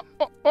 oh, oh,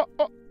 oh, oh,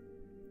 oh.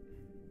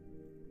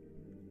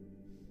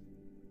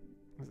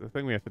 There's a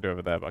thing we have to do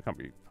over there, but I can't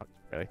be fucked,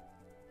 really.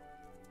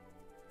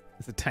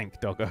 It's a tank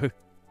doggo.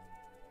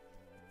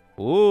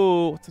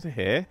 Ooh, what's it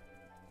here?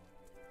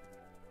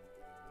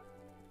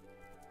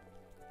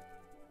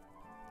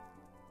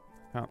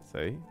 Can't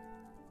see.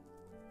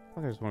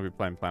 I just want to be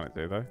playing Planet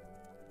Zoo, though.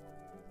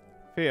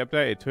 Feet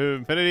updated to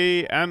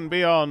infinity and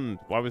beyond.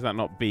 Why was that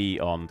not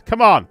beyond?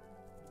 Come on!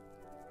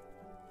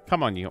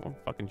 Come on, you got one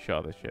fucking shot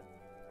of this shit.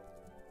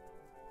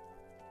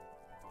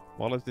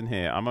 What lives in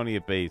here? I'm only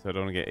a bee, so I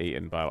don't want to get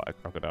eaten by like a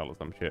crocodile or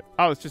some shit.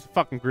 Oh, it's just a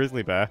fucking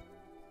grizzly bear.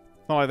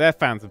 It's not like they're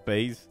fans of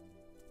bees.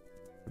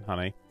 And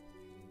honey.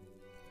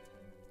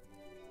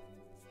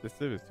 This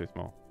zoo is too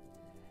small.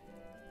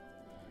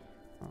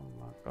 Oh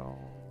my god.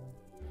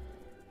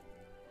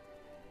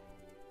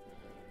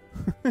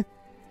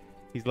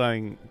 He's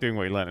doing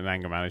what he learned in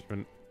anger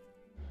management.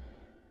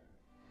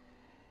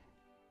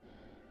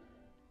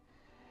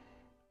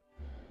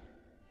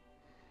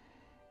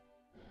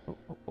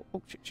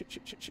 Oh, shit.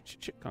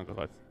 Can't go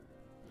close.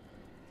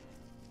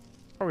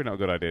 Probably not a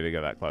good idea to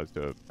get that close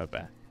to a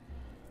bear.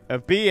 A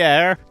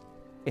bear!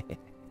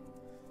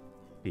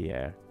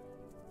 Bear.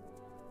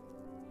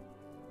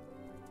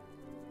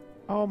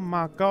 Oh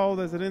my god,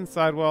 there's an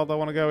inside world I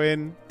want to go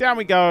in. Down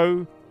we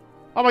go!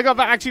 Oh my god,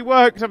 that actually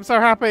worked! I'm so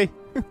happy!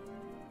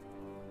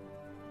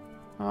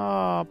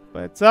 Oh,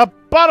 it's a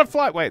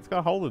butterfly! Wait, it's got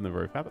a hole in the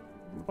roof. How the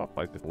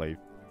butterflies just leave?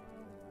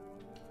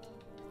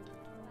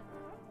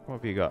 What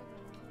have you got?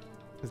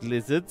 There's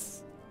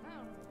lizards.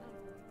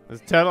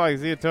 There's a turtle. I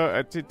can see a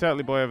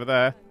turtley boy over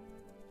there.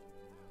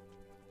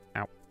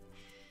 Ow.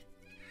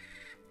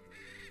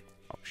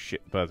 Oh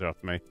shit, birds are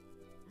after me.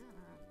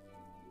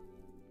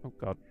 Oh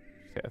god,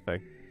 just hit a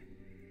thing.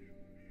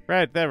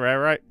 Red, they're rare,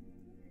 right?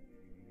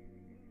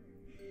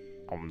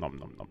 Nom nom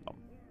nom nom nom.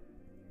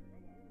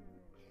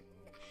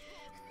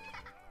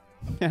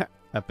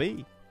 A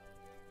bee,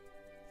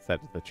 said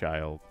the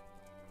child.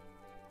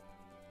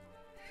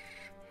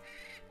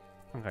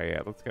 Okay,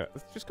 yeah, let's go.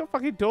 Let's just go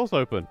fucking doors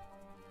open.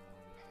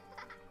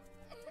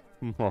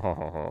 What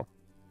kind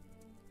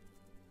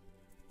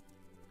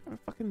of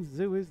fucking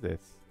zoo is this?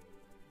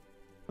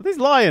 Are these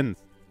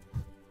lions?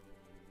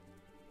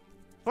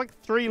 It's like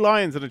 3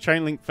 lions and a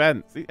chain link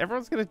fence.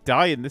 Everyone's gonna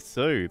die in this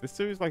zoo. This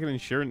zoo is like an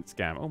insurance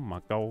scam. Oh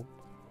my god.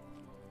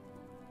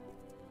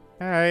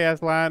 Hey,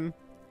 Aslan.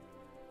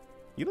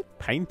 You look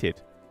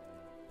painted.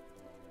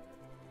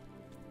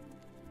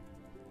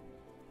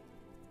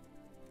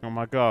 Oh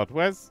my god,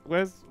 where's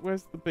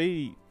the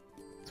bee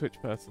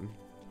Twitch person?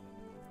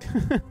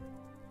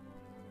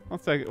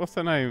 What's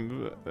her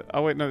name?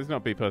 Oh wait, no, it's not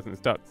a bee person,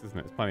 it's ducks, isn't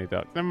it? It's plenty of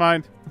ducks. Never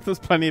mind. There's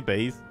plenty of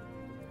bees.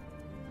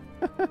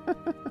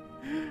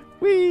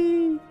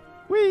 Wee!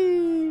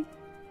 Wee!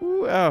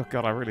 Ooh. Oh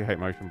god, I really hate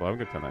motion blur. I'm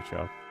gonna turn that shit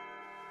off.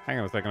 Hang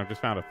on a second, I've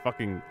just found a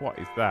fucking... What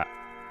is that?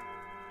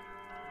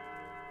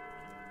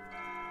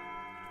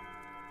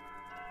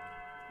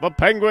 The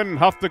penguin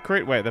huffed the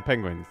crit... Wait, the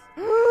penguins.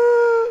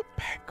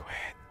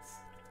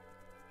 Penguins.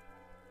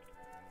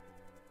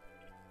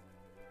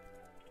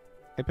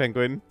 Hey,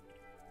 penguin.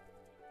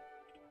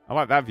 I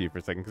like that view for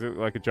a second because it looked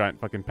like a giant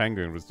fucking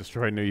penguin was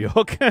destroying New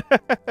York.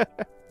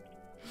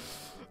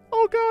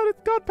 Oh god, it's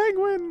God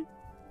Penguin!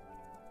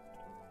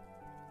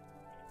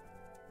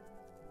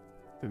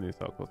 It's a new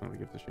Star Wars, nobody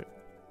gives a shit.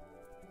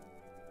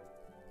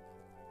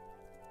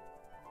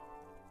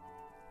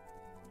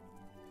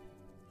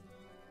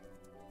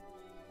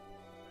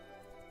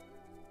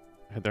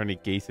 Are there any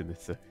geese in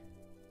this zoo?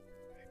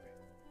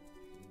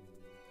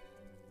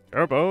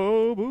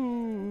 Turbo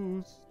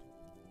boost!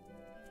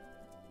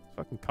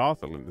 Fucking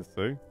castle in this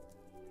zoo.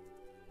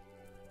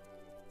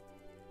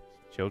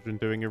 Children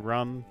doing a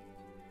run.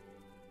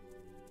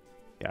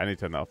 Yeah, I need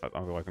to turn that off,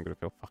 otherwise I'm gonna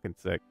feel fucking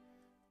sick.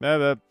 Blah,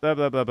 blah, blah,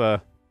 blah, blah, blah.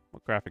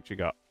 What graphics you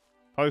got?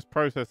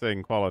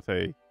 Post-processing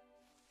quality.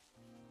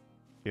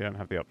 You don't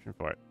have the option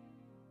for it.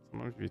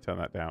 Sometimes if you turn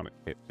that down,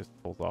 it just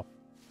falls off.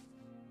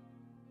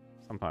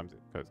 Sometimes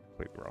it goes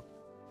completely wrong.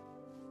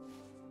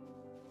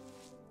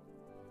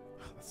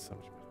 Oh, that's so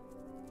much better.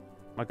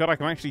 My god, I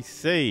can actually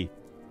see.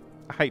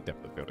 I hate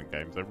depth of field in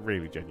games. I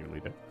really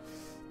genuinely do.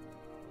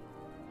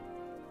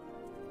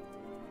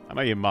 I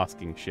know you're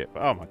masking shit,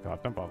 but oh my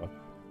god, don't bother.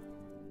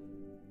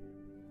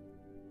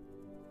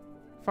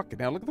 Fucking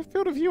hell, look at the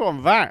field of view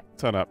on that.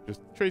 Turn up.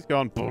 Just trees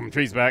gone. Boom,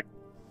 trees back.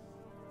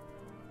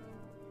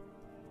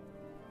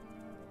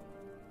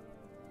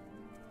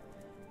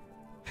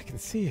 I can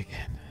see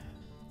again.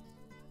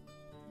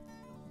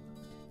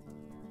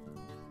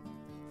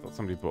 Thought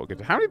somebody bought a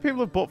guitar. How many people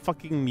have bought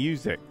fucking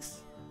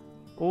musics?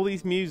 All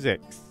these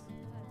musics.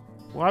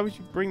 Why would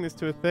you bring this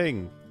to a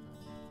thing?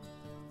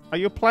 Are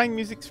you playing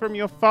music from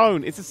your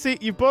phone? It's a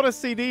you bought a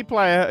CD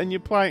player and you're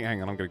playing.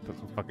 Hang on, I'm gonna put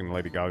some fucking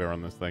Lady Gaga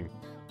on this thing.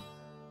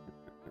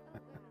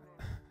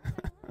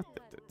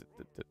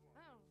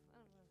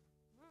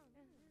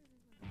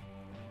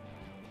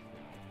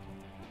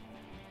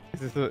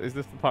 Is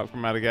this the park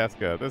from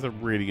Madagascar? There's a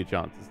really good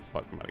chance this is the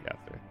park from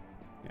Madagascar.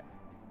 Yeah,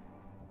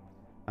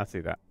 I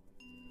see that.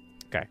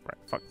 Okay, right.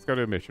 Fuck, let's go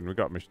to a mission. We've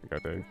got a mission to go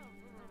do.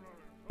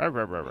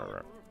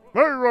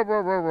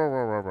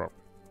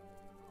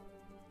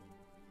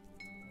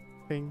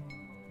 Bing,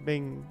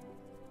 bing.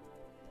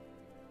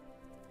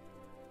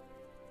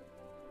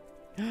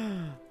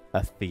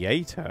 A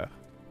theater.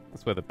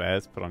 That's where the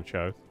bears put on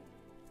shows.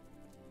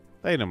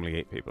 They normally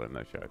eat people in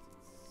those shows.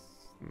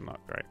 It's not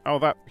great. Oh,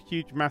 that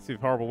huge,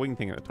 massive, horrible wing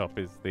thing at the top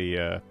is the,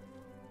 where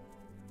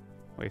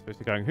you're supposed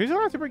to be going. Who's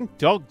allowed to bring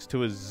dogs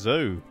to a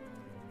zoo?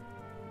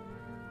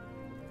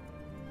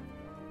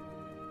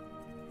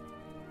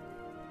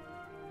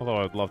 Although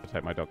I'd love to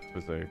take my dogs to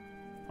a zoo.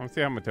 I want to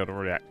see how Matilda will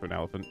react to an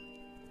elephant.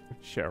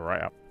 Shit her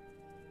right up.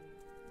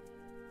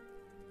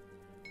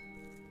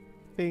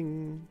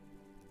 Bing.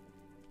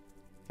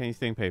 Can you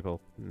sting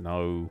people?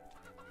 No.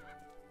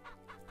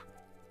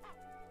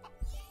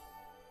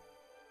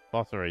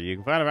 Glossary. You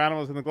can find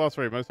animals in the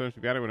glossary. Most of them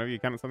should be added whenever you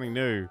encounter something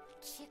new.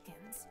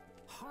 Chickens.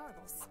 Horrible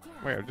skin.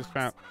 Wait, I've just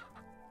found...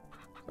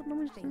 They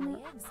lay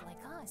eggs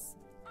like us.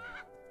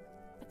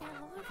 But their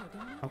larvae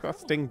don't eat I've got a honey.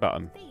 sting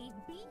button. They eat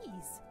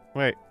bees.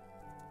 Wait.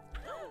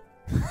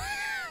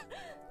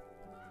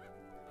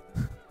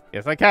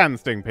 Yes, I can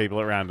sting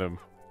people at random.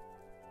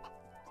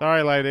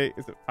 Sorry, lady.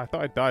 I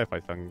thought I'd die if I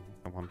stung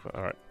someone, but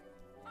alright.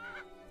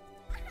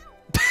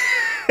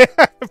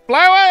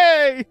 Fly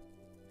away!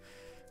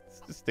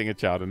 Just sting a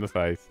child in the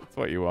face. That's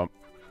what you want.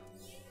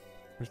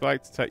 Would you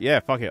like to take...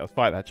 Yeah, fuck it. Let's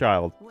fight that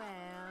child. Well,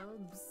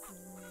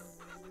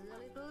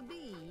 little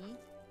bee.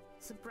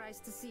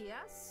 Surprised to see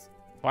us?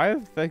 Why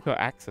have they got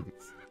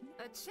accents?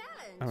 A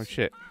challenge. Oh,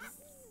 shit.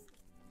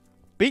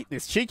 Beat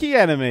this cheeky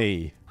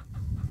enemy!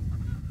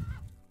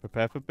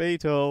 Prepare for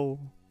beetle.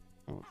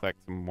 Oh, it's X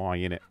and Y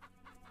in it.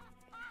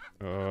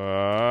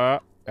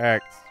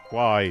 X,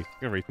 Y. I'm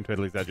gonna read some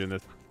Twiddly's edge in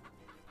this.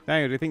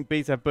 Daniel, do you think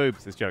bees have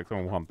boobs? This joke's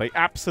on one. They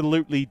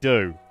absolutely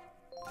do.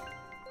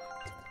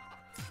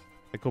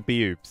 They're called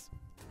boobs.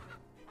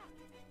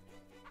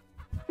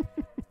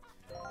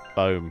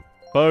 Boom.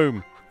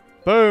 Boom.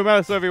 Boom!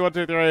 Alice Sophie 1,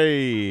 2,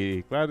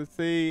 3. Glad to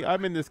see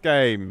I'm in this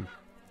game.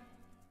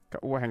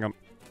 Oh, hang on.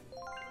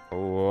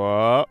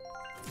 Oh.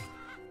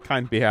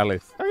 Kind be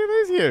Alice. Oh, yeah,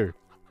 there's you.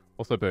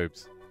 Also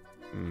boobs.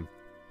 Hmm.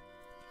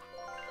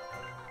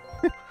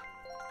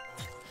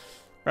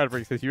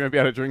 Bradbury says, you won't be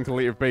able to drink a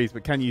litre of bees,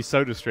 but can you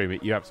soda stream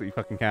it? You absolutely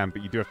fucking can,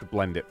 but you do have to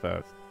blend it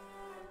first.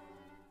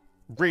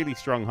 Really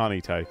strong honey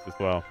taste as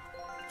well.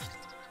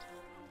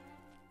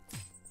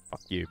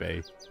 Fuck you,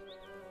 bee.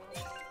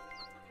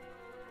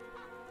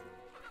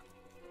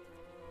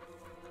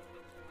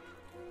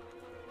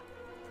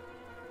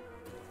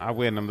 I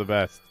win, I'm the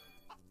best.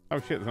 Oh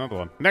shit, there's another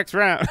one. Next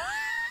round!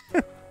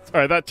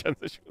 Sorry, that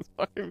transition was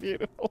fucking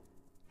beautiful.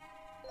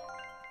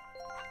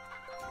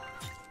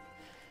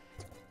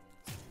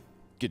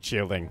 Good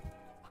shielding.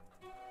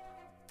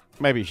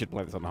 Maybe you should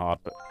play this on hard,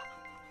 but...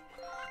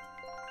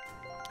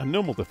 a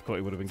normal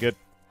difficulty would have been good.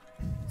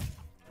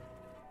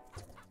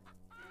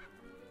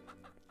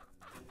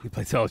 You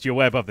play Souls, you're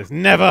way above this.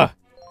 Never!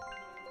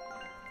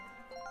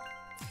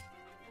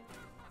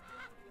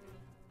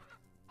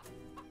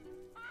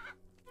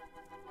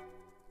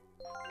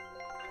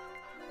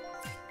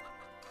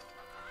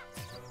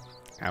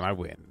 And I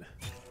win.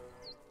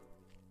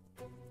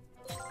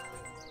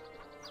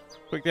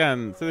 Quick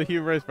down. So the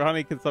human race for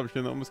honey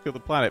consumption that almost killed the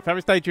planet. Family,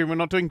 stay tuned. We're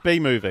not doing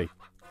B-movie.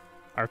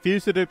 I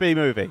refuse to do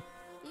B-movie.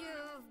 You've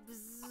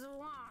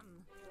won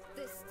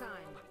this time,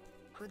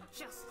 but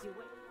just you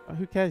wait. Oh,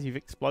 who cares? You've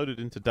exploded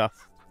into dust.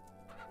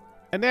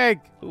 An egg!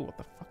 Ooh, what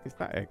the fuck is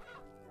that egg?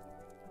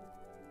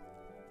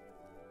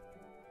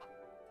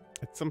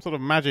 It's some sort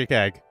of magic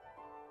egg.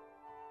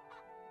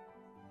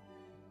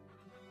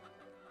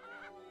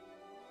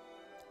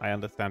 I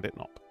understand it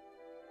not.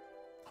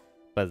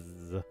 Buzz.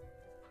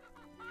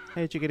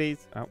 Hey,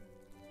 chickadees. Oh.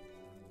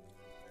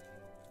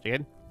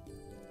 Chicken?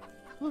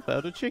 Oh, I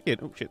found a chicken.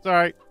 Oh, shit.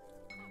 Sorry.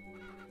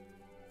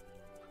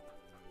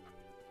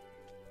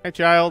 Hey,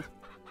 child.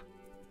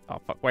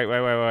 Oh, fuck. Wait.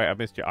 I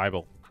missed your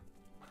eyeball.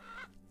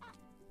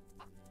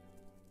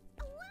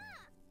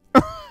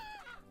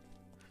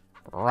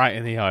 Right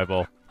in the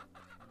eyeball.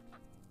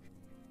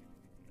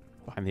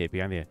 Behind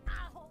here.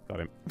 Got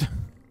him.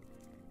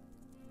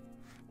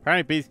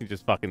 Apparently bees can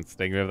just fucking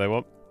sting whoever they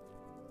want.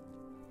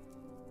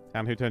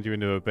 And who turned you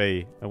into a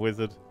bee? A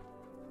wizard?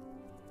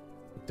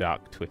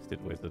 Dark,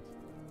 twisted wizard.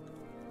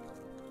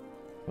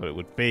 Thought it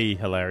would be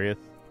hilarious.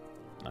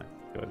 No,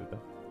 go ahead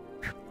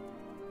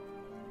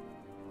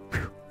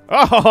there.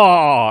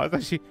 Oh! It's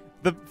actually...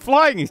 the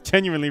flying is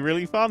genuinely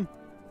really fun.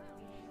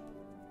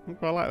 I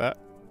quite like that.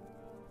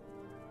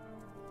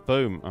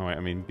 Boom. Oh, wait, I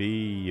mean,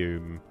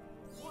 boom.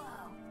 Whoa.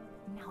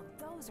 Now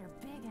those are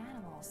big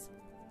animals.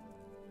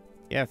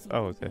 Yes.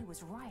 Oh, He okay.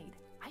 was right.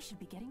 I should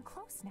be getting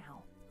close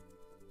now.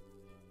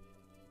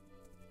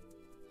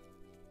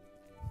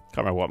 Can't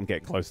remember what I'm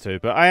getting close to,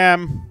 but I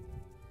am.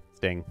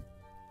 Sting.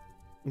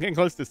 I'm getting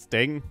close to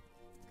Sting.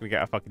 Gonna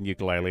get a fucking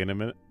ukulele in a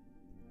minute.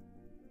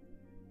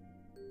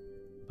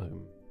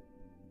 Boom.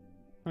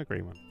 What a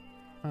green one.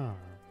 Oh,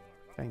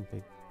 thank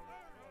you.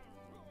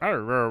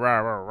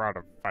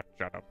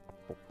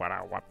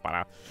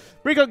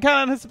 Recon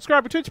Cannon has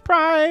subscribed to Twitch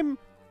Prime!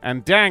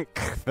 And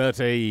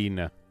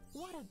Dank13.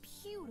 What a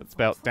beautiful It's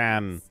spelled place.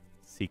 Dan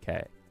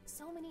CK.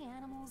 So many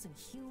animals and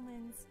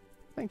humans.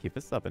 Thank you for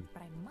subbing.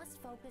 But I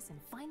must focus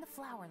and find the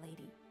flower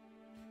lady.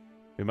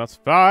 We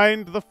must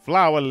find the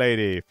flower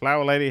lady.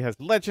 Flower lady has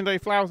legendary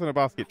flowers in a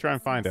basket. Try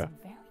and find her. Some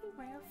very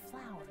rare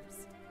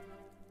flowers.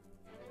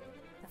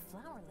 The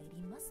flower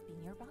lady must be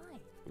nearby.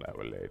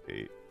 Flower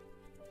lady.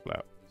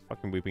 Flower.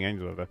 Fucking weeping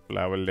angel over.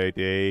 Flower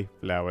lady.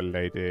 Flower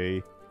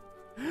lady.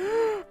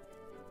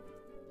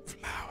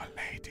 Flower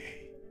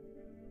lady.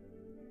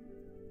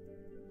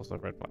 Also,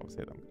 red flowers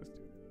here that I'm going to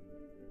steal.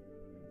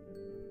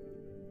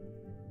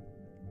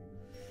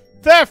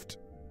 Theft!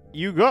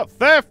 You got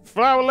theft,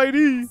 flower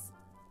lady!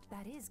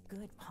 That is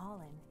good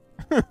pollen.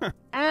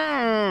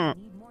 Mm.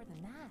 Need more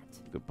than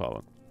that. Good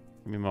pollen.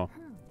 Give me more.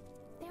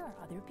 There are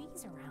other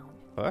bees around.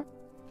 What?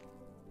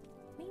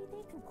 Maybe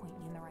they can point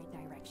me in the right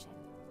direction.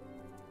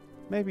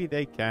 Maybe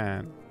they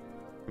can.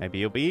 Maybe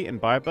you'll be eaten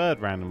by a bird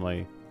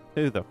randomly.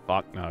 Who the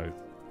fuck knows?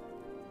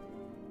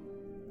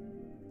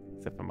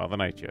 Except for Mother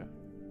Nature.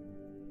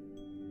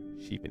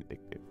 She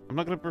vindictive. I'm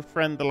not going to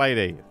befriend the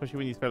lady, especially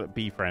when you spell it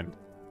befriend.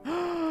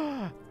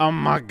 Oh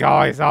my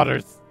god, it's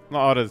otters.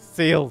 Not otters,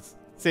 seals.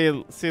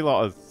 Seal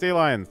otters. Sea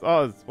lions.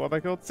 Otters. What are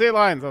they called? Sea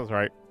lions, I was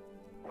right.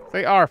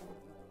 Say arf.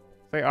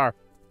 Say arf.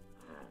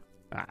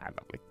 Ah,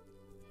 lovely.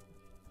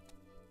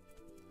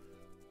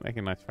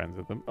 Making nice friends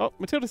with them. Oh,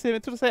 Matilda's here.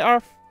 Matilda, say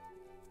arf.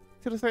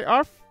 Matilda, say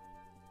arf.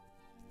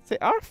 Say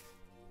arf.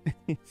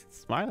 He's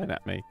smiling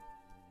at me.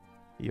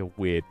 You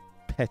weird,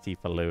 petty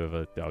faloo of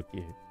a dog,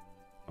 you.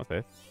 What's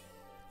this?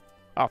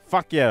 Oh,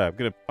 fuck yeah.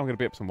 I'm gonna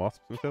beat up some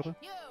wasps, Matilda.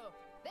 Yo,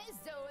 this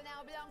zone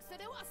now belongs to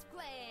the wasp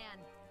clan.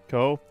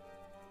 Cool.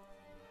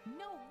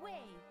 No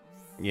way.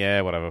 Yeah,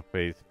 whatever,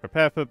 please.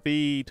 Prepare for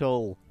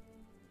beetle.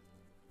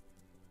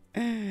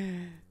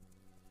 I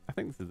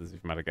think this is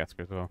from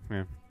Madagascar as well.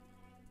 Yeah.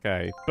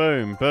 Okay.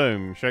 Boom,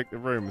 boom. Shake the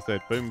room. It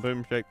said boom,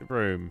 boom, shake the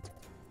room.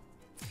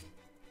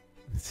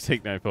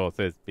 Stick no 4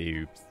 says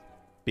boobs.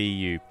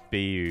 B-oops,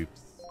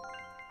 B-oops.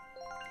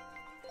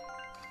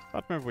 I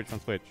don't remember which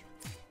one's which.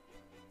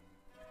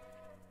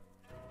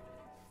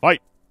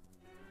 Fight!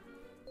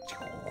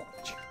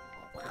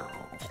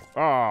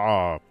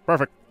 Ah,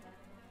 perfect.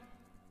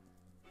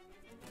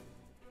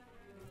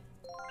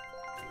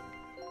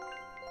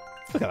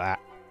 Look at that.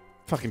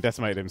 Fucking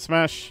decimated him.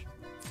 Smash.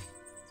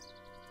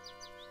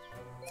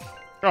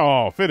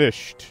 Oh,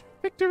 finished.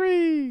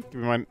 Victory! Give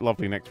me my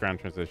lovely next round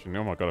transition.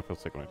 Oh my god, I feel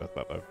sick when it does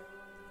that though.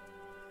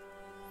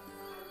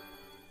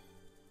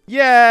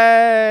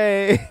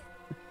 Yay!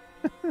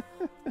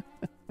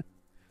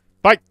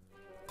 Fight!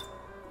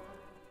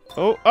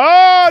 Oh,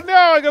 oh no!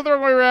 I got the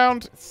wrong way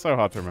around. It's so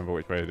hard to remember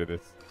which way to do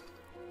this.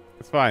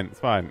 It's fine. It's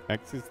fine.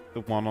 X is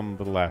the one on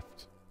the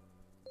left.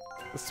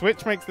 The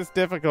switch makes this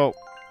difficult.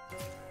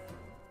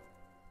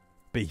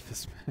 B for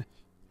smash.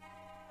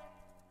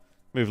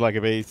 Move like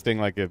a bee, sting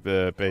like a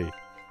bee.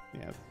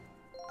 Yes.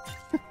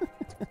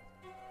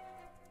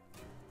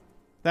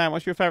 Dan,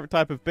 what's your favorite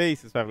type of bee?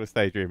 Says Fabulous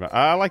Daydreamer.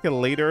 I like a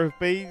leader of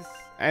bees.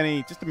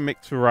 Just a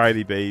mixed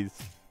variety bees.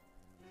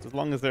 As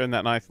long as they're in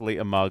that nice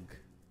liter mug.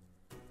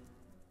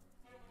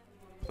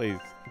 Please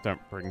don't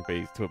bring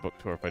bees to a book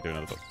tour if I do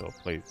another book tour,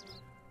 please.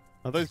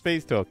 Are those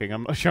bees talking?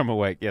 I'm not sure I'm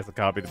awake. Yes, it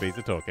can't be the bees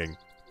are talking.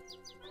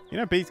 You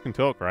know bees can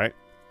talk, right?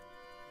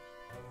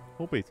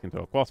 All bees can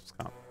talk. Wasps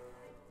can't.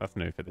 That's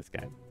new for this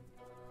game.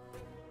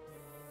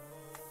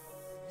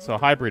 So a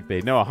hybrid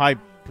bee. No, a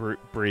hybrid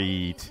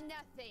breed.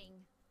 Nothing.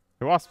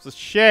 The wasps are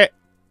shit.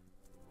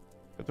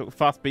 I took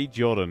fast bee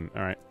Jordan.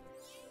 Alright.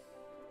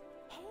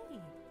 Hey,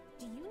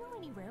 do you know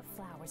any rare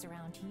flowers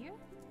around here?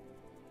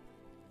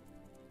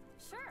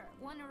 Sure,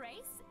 wanna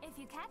race? If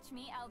you catch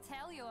me, I'll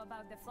tell you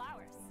about the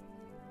flowers.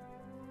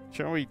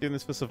 Sure, are we doing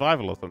this for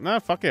survival or something? No,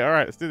 fuck it.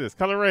 Alright, let's do this.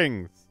 Color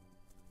rings.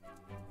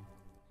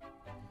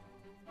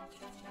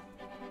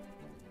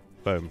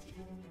 Boom.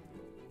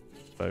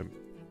 Boom.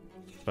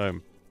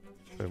 Boom.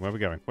 Boom. Where are we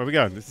going? Where are we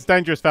going? This is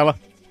dangerous, fella.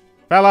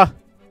 Fella!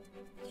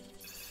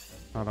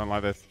 I don't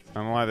like this. I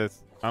don't like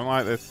this. I don't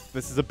like this.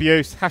 This is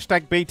abuse.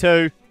 Hashtag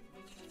B2.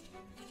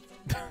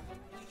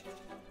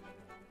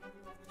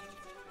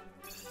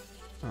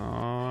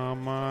 Oh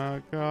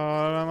my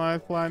god. Am I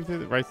flying through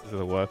the... Races are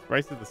the worst.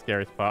 Races are the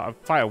scariest part.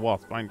 I fight a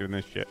wasp. I ain't doing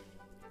this shit.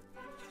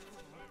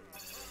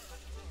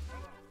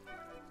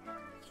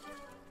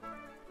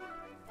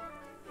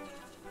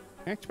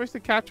 Am I supposed to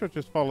catch or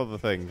just follow the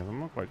thing?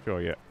 I'm not quite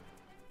sure yet.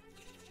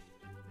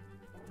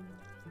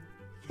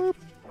 Boop.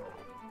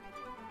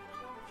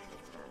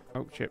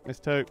 Oh shit,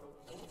 missed two.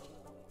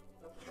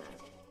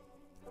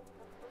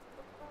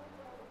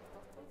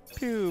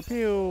 Pew,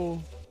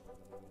 pew.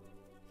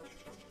 I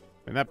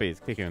mean, that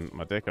beat's kicking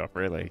my dick off,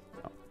 really.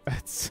 Oh,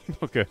 that's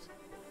not good.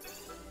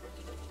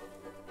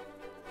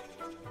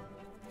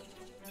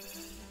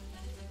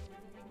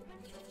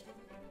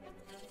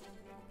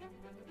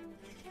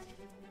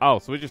 Oh,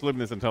 so we're just living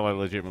this until I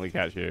legitimately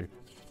catch you.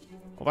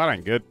 Well, that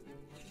ain't good.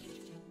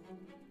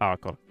 Oh, I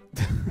got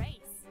it. Race,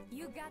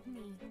 you got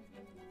me.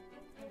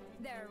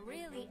 There are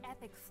really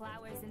epic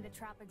flowers in the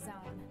tropic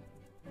zone.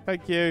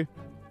 Thank you.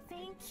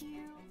 Thank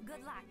you.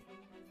 Good luck.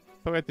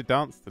 Thought we had to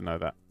dance to know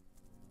that.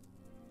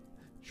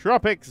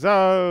 Tropic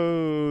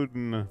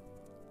Zone!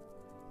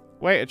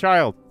 Wait, a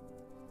child.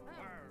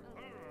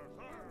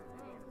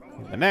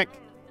 In the neck.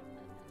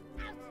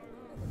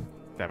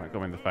 Damn it, got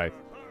me in the face.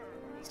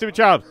 Stupid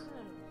child!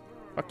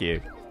 Fuck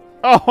you.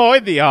 Oh,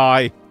 in the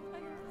eye!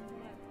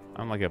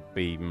 I'm like a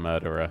bee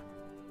murderer.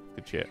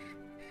 Good shit.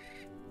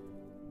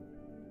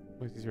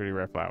 Where's these really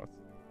rare flowers?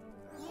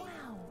 Wow,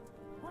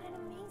 what an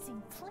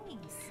amazing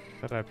place.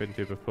 That I've been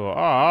to before.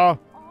 Oh!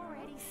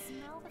 Already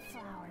smell the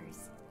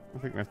flowers. I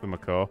think that's the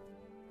macaw.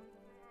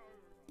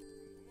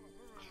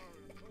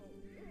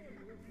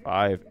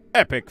 5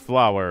 epic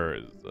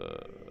flowers.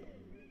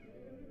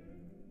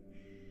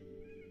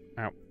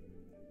 Ow.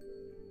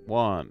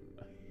 1.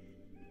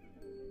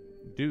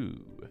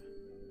 2.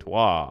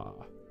 3.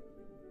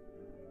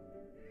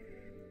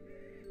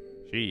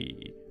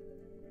 She.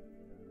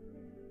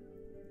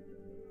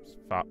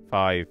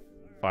 5.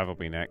 5 will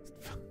be next.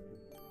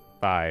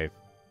 5.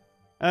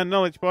 And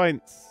knowledge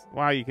points.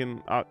 Wow, you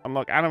can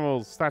unlock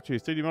animals,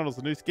 statues, 2D models,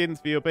 and new skins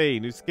for your bee.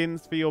 New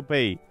skins for your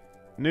bee.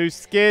 New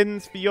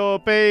skins for your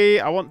bee.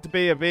 I want to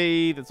be a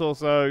bee that's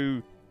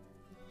also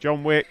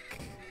John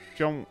Wick,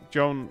 John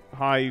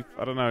Hive.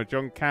 I don't know.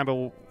 John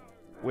Candle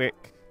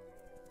Wick.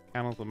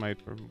 Candles are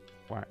made from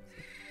wax.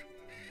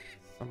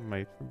 Some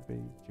made from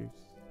bee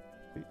juice.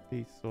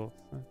 Bee sauce.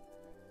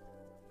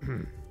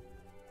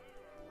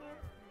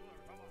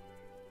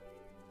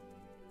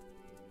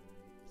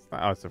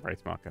 Oh, it's a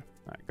race marker.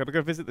 Right, gotta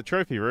go visit the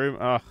trophy room.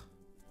 Ugh. Let's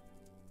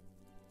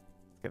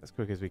get as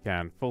quick as we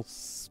can. Full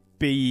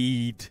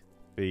speed.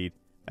 Speed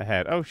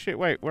ahead. Oh shit,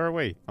 wait, where are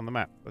we? On the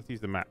map. Let's use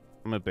the map.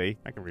 I'm a bee.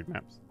 I can read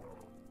maps.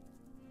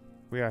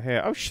 We are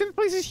here. Oh shit, the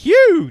place is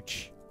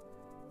huge!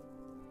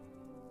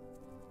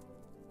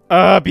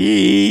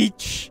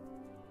 Beach!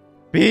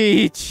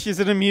 Beach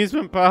is an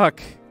amusement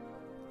park.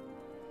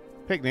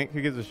 Picnic,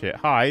 who gives a shit?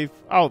 Hive.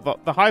 Oh,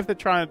 the hive they're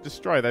trying to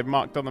destroy, they've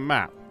marked on the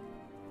map.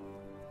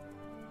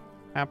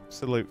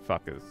 Absolute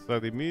fuckers. So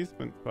the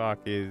amusement park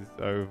is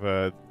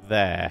over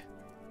there.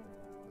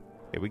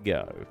 Here we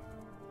go.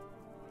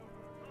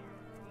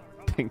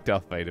 Pink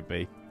Darth Vader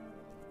bee.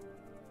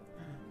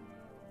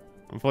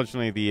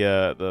 Unfortunately,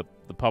 the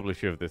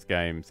publisher of this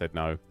game said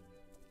no.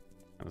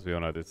 As we all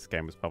know, this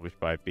game was published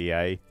by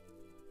BA.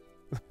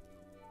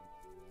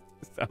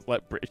 Sounds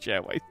like British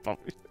Airways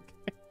published the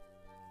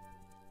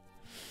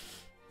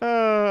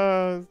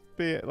game.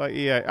 Be it like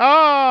EA.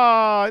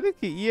 Ah, look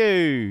at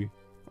you,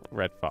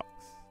 Red Fox.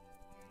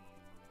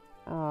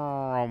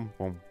 Oh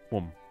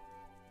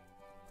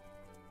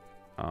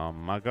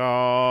my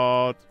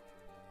god.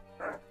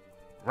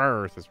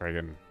 Says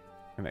Reagan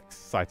in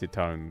excited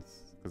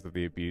tones because of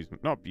the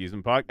amusement. Not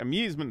abusement park.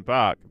 Amusement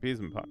park.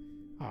 Abusement park.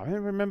 Oh, I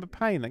don't remember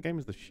Pain. That game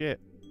was the shit.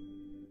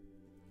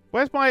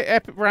 Where's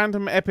my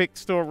random Epic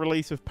Store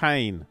release of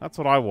Pain? That's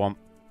what I want.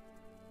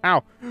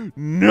 Ow.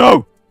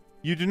 No!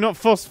 You do not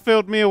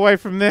force-filled me away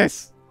from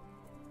this.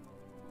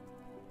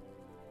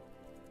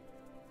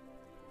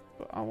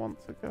 But I want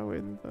to go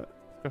in the...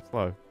 Go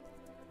slow.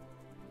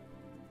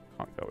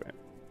 Can't go in.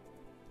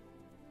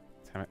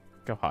 Damn it.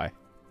 Go high.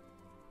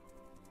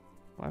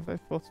 Why have they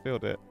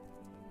force-filled it?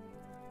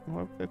 Why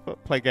have they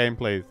put... Play game,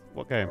 please.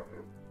 What game?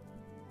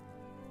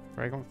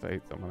 Greg wants to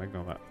eat someone.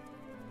 Ignore that.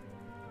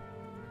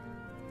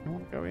 I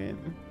want to go in.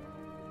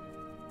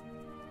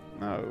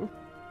 No.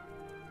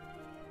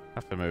 I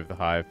have to move the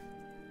hive.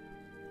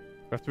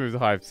 I have to move the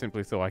hive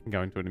simply so I can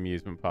go into an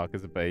amusement park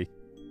as a bee.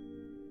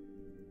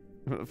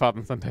 Father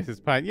and Son tastes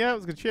pain. Yeah, it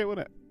was good shit,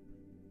 wasn't it?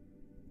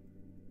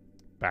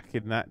 Back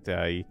in that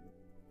day.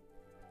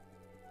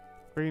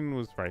 Green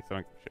was race, I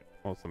don't give a shit.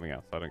 Or something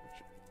else, I don't give a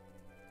shit.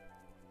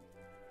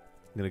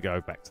 I'm gonna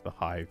go back to the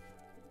hive.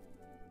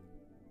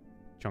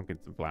 Chunk in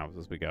some flowers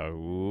as we go.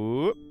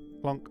 Whoop.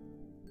 Plonk.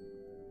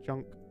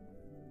 Chunk.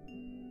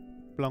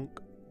 Blunk.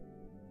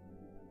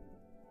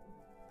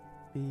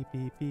 Bee,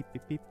 bee, bee, bee,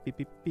 bee, bee,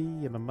 bee,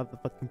 bee. I'm a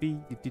motherfucking bee.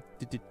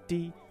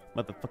 D-d-d-d-d.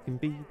 Motherfucking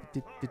bee.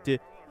 D-d-d-d.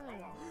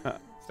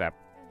 Stab.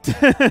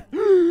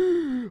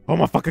 Oh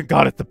my fucking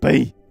god, it's the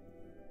bee!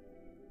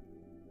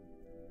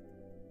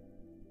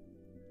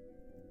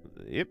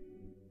 Yep.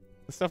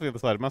 The stuff on the other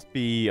side must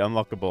be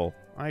unlockable.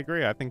 I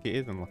agree, I think it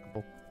is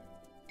unlockable.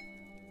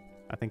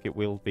 I think it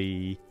will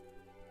be...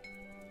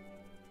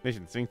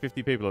 Mission, seeing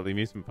 50 people at the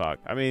amusement park.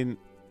 I mean,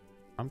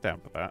 I'm down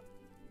for that.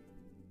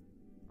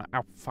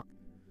 Ow, fuck.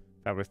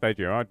 Fabulous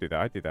Stadio, I'd do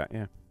that,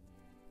 yeah.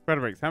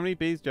 Fredericks, how many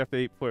bees do you have to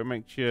eat before it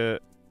makes your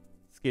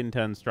skin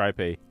turn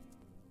stripy?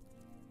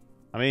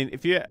 I mean,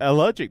 if you're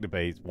allergic to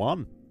bees,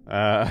 1.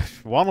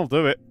 One will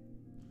do it.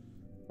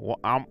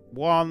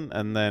 One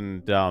and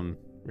then done.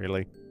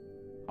 Really.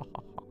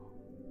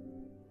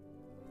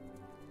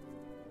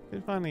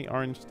 Didn't find any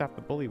orange stab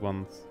the bully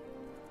ones.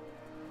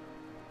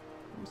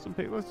 Some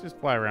people. Let's just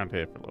fly around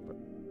here for a little bit.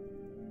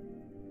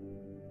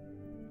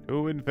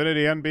 To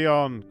infinity and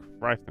beyond.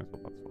 Christ knows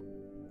what that's for.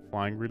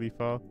 Flying really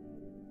far.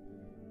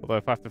 Although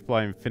if I have to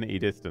fly infinity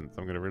distance,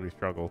 I'm going to really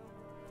struggle.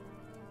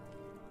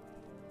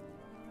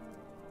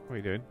 What are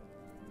you doing?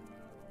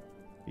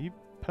 Are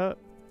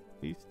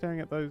you staring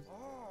at those?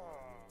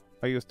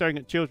 Oh, you're staring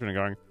at children and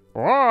going,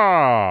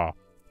 "Wah!"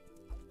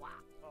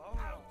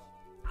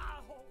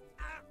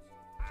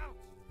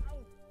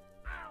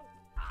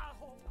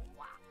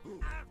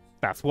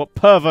 That's what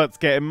perverts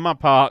get in my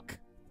park.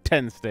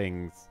 10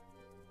 stings.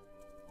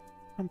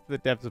 Come to the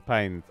depths of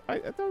pain. I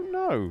don't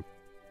know.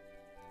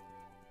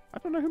 I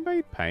don't know who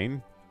made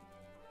Pain.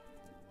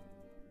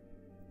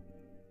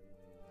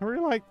 I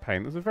really like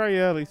Pain. It was a very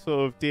early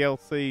sort of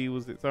DLC,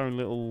 was its own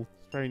little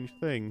strange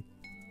thing.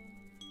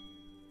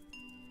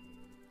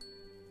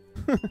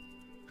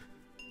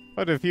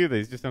 I do a few of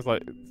these, just sounds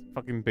like it's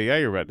fucking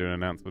BA about doing an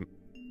announcement.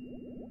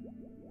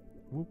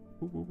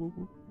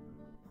 Pollen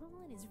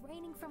is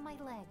raining from my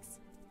legs.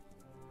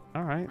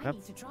 Alright, I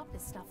need to drop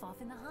this stuff off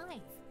in the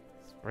hive.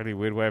 That's a really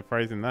weird way of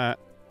phrasing that.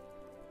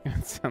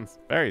 It sounds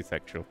very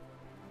sexual.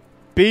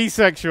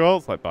 Bisexual!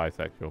 It's like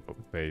bisexual, but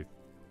with bees.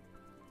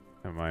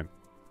 Never mind.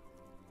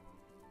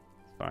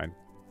 It's fine.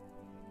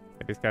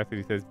 This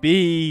Cassidy says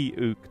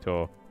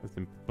Be-ook-tor. As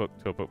in book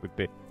tour, but with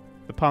B.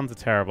 The puns are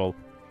terrible.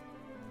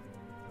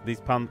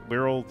 These puns,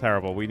 we're all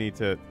terrible. We need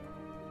to...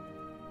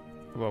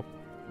 Well,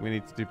 we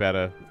need to do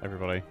better,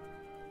 everybody.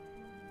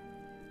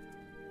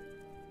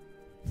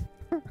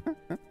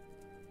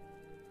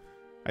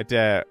 I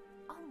dare...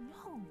 Oh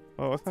no!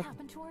 Oh, what's What's that?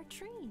 happened to our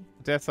tree?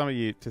 I dare some of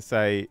you to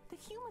say The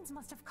humans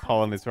must have cut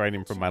pollen its is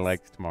raining from my branches.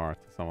 legs tomorrow to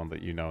someone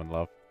that you know and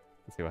love.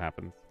 And see what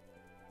happens.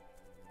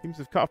 Seems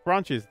to have cut off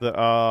branches that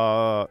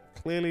are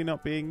clearly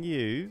not being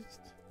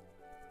used.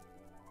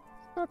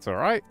 That's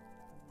alright.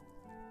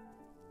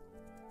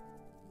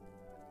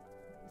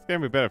 This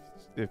game would be better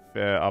if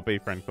our bee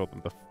friend called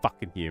them the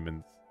fucking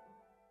humans.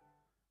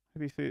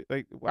 Maybe see,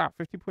 like, wow,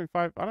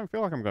 15.5. I don't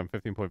feel like I'm going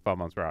 15.5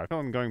 miles per hour. I feel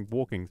like I'm going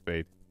walking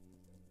speed.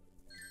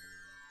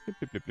 Blip,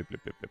 blip, blip, blip,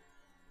 blip, blip, blip.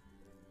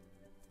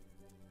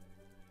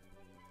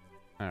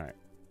 Alright.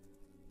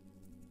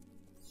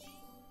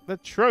 The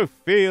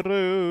trophy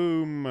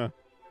room!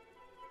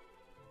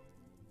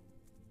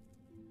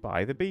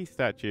 Buy the bee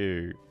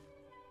statue.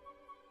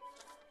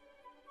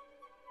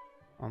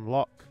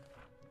 Unlock.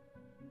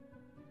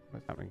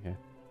 What's happening here?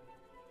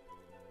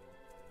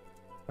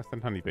 Western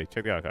honeybee.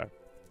 Check the archive.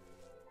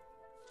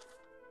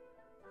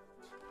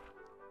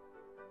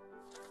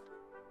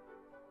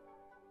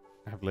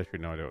 I have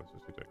literally no idea what I'm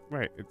supposed to be doing.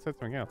 Wait, it said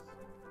something else.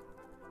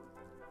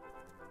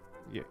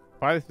 Yeah.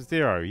 Buy this for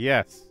 0.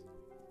 Yes.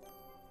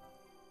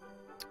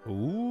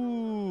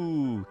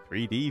 Ooh.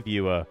 3D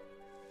viewer.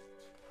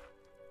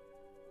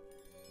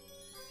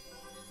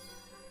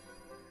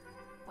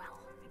 Well,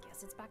 I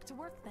guess it's back to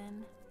work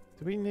then.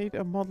 Do we need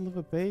a model of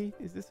a bee?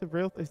 Is this a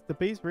real... Is the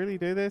bees really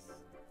do this?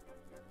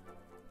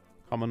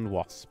 Common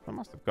wasp. I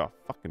must have got a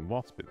fucking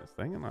wasp in this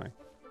thing, haven't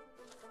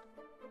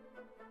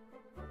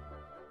I?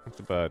 That's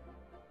a bird.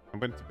 I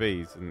went to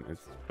bees and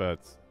it's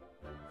birds.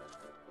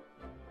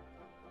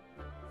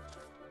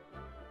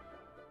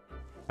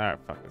 Alright,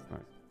 fuck, that's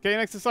nice. Okay,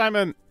 next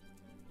assignment!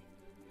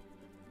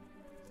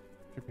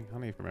 Dripping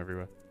honey from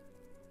everywhere.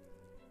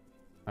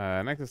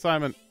 Next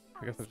assignment.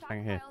 I guess I'll just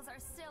hang here. Stockpiles are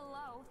still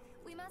low.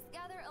 We must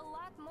gather a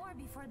lot more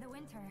before the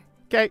winter.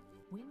 Okay.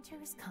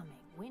 Winter's coming.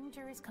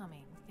 Winter is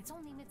coming. It's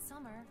only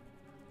midsummer.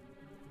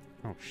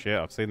 Oh shit,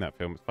 I've seen that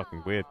film. It's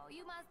fucking weird. Oh,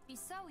 you must be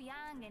so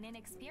young and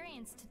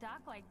inexperienced to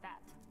talk like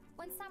that.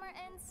 When summer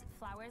ends,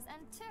 flowers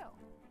end too.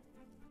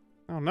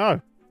 Oh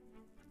no.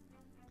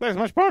 There's as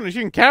much pollen as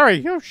you can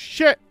carry. Oh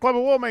shit.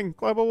 Global warming.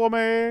 Global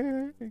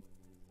warming.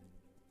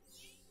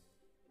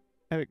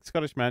 Epic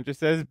Scottish man just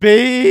says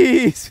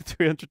bees.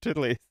 300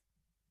 tiddlies. Did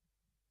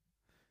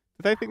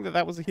they think that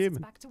that was a Guess it's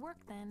human? back to work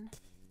then.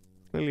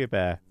 Clearly a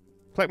bear.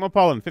 Collect more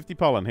pollen. 50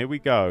 pollen. Here we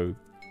go.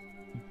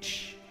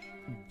 Try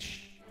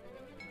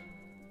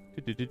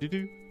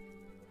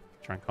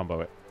and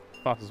combo it. As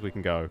fast as we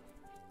can go.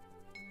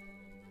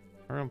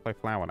 I want to play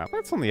Flower now.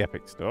 That's on the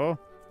Epic Store.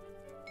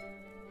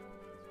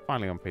 It's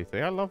finally on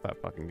PC. I love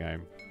that fucking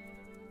game.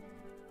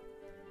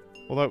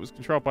 Although it was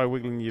controlled by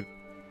wiggling your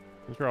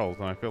controls,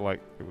 and I feel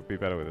like it would be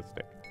better with a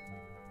stick.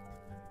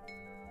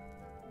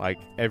 Like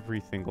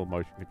every single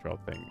motion control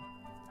thing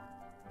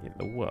in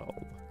the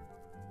world.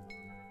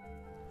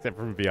 Except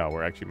from VR,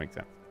 where it actually makes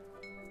sense.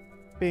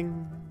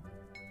 Bing.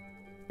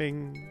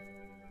 Bing.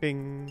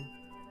 Bing.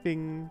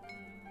 Bing.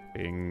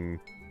 Bing.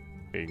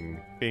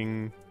 Bing.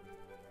 Bing.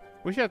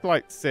 Wish you had to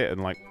like sit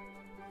and like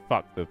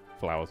fuck the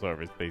flowers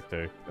over his bees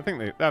too. I think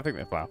they're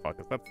flower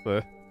fuckers.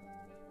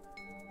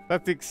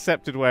 That's the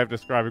accepted way of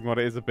describing what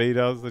it is a bee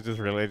does. They just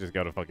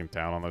go to fucking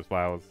town on those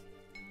flowers.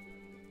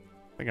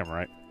 I think I'm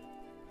right.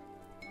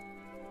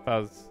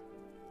 Buzz.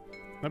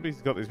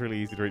 Nobody's got these really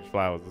easy to reach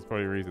flowers. There's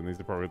probably a reason. These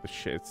are probably the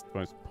shittest,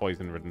 most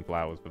poison-ridden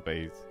flowers for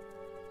bees.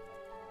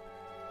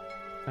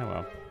 Oh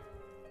well.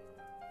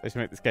 They should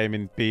make this game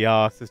in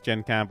BR, says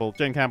Jen Campbell.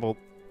 Jen Campbell,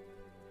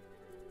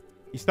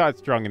 you started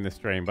strong in this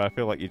stream, but I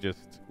feel like you're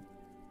just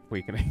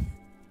weakening.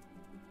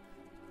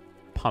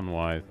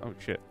 Pun-wise. Oh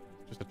shit.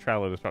 Just a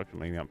trail of destruction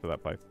leading up to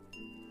that place.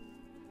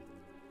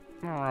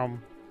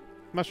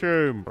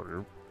 Mushroom.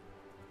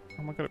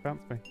 Oh my god, it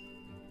bounced me.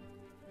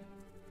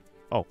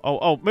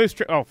 Oh, moose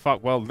tree. Oh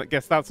fuck, well, I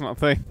guess that's not a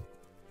thing.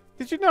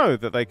 Did you know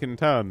that they can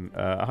turn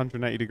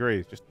 180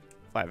 degrees just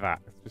like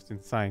that? It's just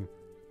insane.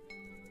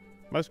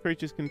 Most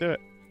creatures can do it.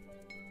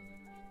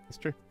 It's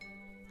true.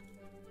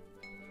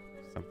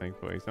 Something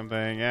for you,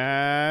 something,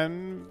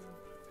 and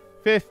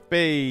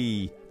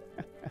 50.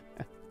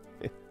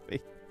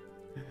 50.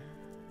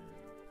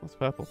 What's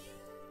purple?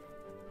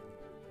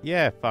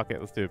 Yeah, fuck it.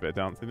 Let's do a bit of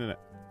dancing, innit?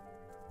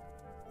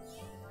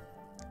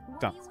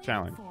 Dance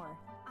challenge.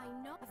 I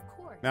know, of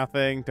course.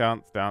 Nothing.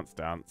 Dance, dance,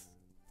 dance.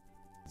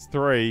 It's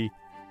 3.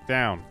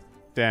 Down,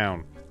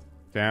 down,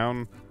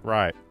 down,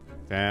 right,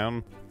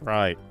 down,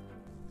 right,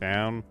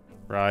 down,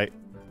 right,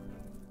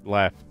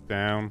 left,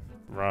 down,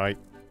 right,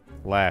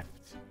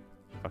 left.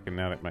 Fucking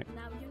nailed it, mate.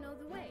 Now you know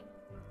the way.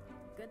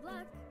 Good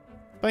luck.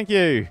 Thank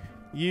you.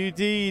 You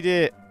did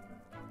it.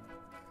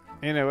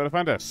 You know what? I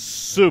found a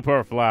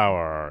super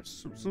flower.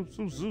 Super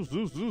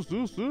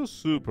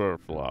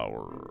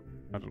flower.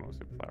 I don't know what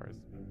super flower is.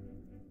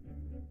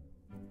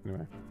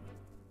 Anyway,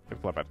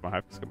 gonna fly back to my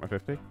hive. Just got my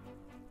 50.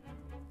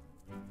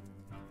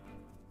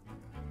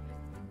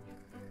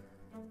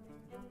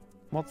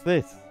 What's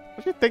this?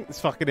 What do you think this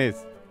fucking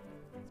is?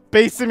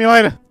 Bee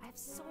Simulator. I have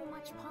so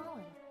much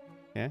pollen.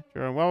 Yeah,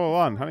 during World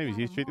War I, honey was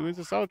used to treat the wounds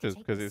of soldiers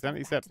because it's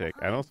antiseptic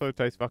and also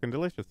tastes fucking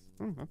delicious.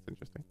 That's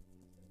interesting.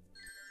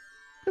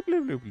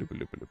 Bloop, bloop, bloop, bloop,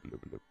 bloop, bloop, bloop,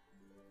 bloop.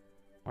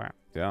 Wow,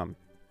 done.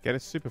 Get a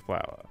super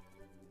flower.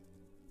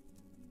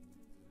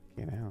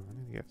 You know, I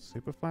need to get a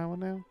super flower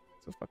now.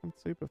 It's a fucking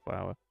super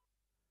flower.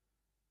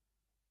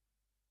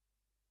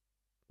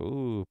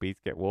 Ooh, bees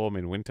get warm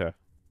in winter.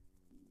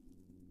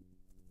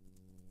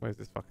 Where's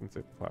this fucking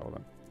super flower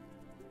then?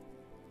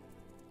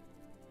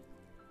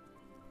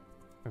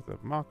 There's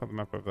a mark on the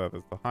map over there.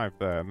 There's the hive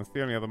there, and that's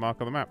the only other mark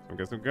on the map. So I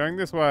guess I'm going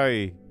this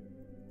way.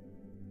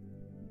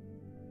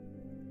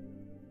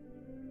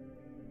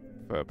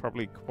 For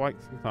probably quite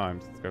some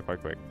time. So let's go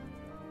quite quick.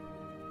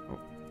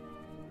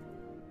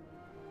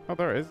 Oh,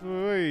 there it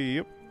is.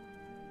 Yep.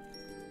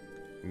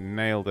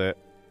 Nailed it.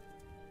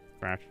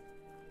 Crash.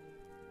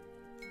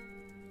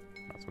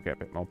 Let's get a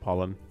bit more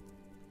pollen.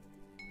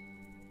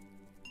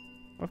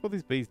 What if all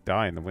these bees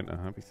die in the winter?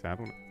 That'd be sad,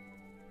 wouldn't it?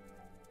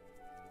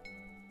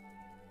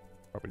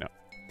 Probably not.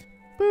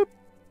 Boop.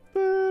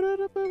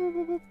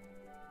 Boop.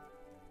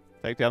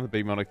 Take down the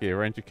bee monarchy,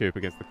 arrange a coup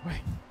against the queen.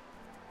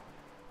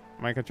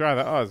 I mean, I can try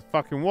that. Oh, it's a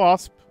fucking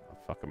wasp. I'll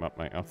fuck him up,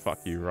 mate. I'll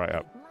fuck you right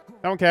up.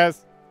 No one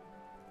cares.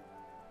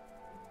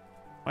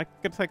 I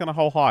could take on a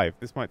whole hive.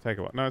 This might take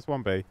a while. No, it's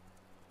one bee.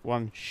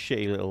 One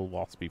shitty little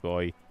waspy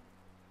boy.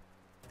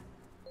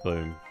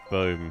 Boom.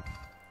 Boom.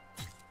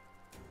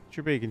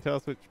 Tribee, can you tell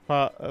us which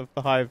part of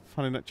the hive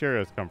Honey Nut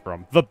Cheerios come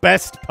from? The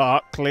best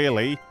part,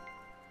 clearly.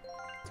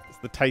 It's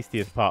the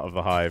tastiest part of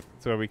the hive.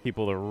 It's where we keep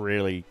all the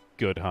really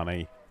good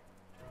honey.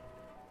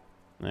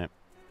 Yeah.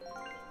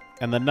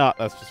 And the nut,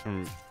 that's just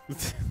from...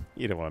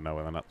 you don't want to know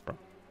where the nut's from.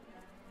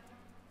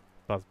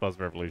 Buzz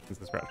Revolutions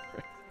is right.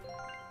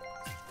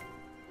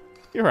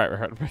 You're right,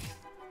 Raspberry.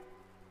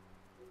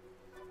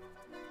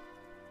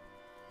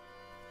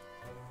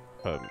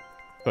 Boom.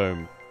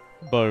 Boom.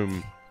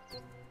 Boom.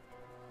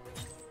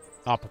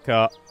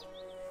 Uppercut.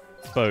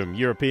 Boom.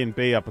 European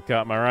bee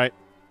uppercut, am I right?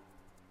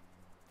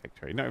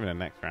 Victory. Not even a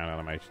next round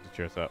animation to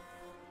cheer us up.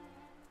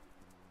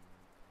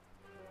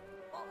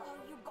 Oh,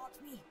 you got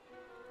me.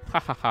 Ha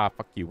ha ha.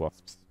 Fuck you,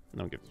 wasps.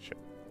 No one gives a shit.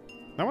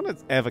 No one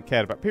has ever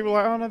cared about. People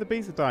are like, oh no, the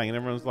bees are dying. And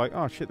everyone's like,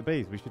 oh shit, the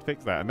bees. We should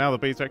fix that. And now the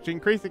bees are actually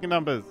increasing in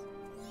numbers.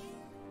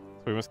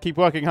 So we must keep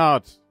working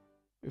hard.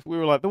 If we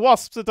were like, the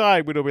wasps are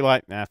dying, we'd all be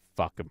like, nah,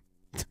 fuck them.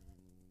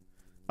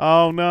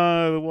 Oh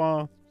no, the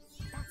wasps.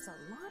 That's a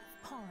lot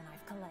of pollen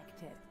I've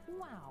collected.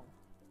 Wow.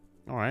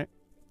 Alright.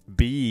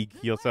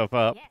 Beeg yourself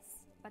up. Yes,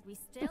 but we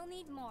still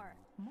need more.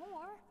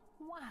 More?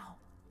 Wow.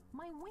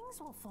 My wings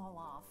will fall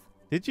off.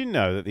 Did you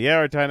know that the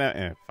aerodynamic...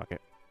 Eh, fuck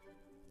it.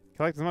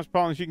 Collect as much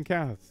pollen as you can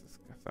count.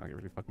 That's sounding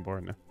really fucking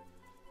boring now.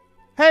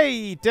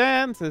 Hey,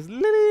 Dan, says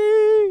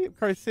Lily. I'm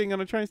currently sitting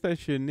on a train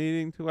station,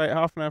 needing to wait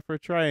half an hour for a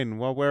train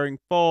while wearing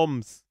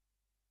forms.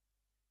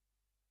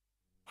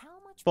 How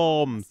much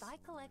Forms. must I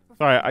collect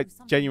before Sorry, I I do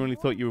something genuinely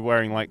thought you were important?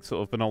 wearing, like,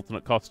 sort of an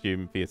alternate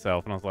costume for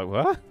yourself, and I was like,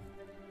 what?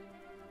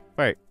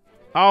 Wait.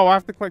 Oh, I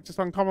have to collect just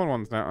uncommon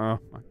ones now.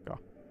 Oh, my God.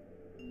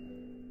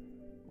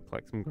 I'll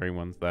collect some green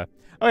ones there.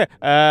 Oh,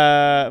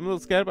 yeah. I'm a little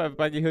scared about the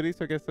baggy hoodie,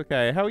 so I guess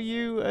okay. How are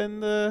you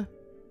and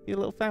your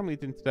little family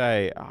doing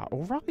today?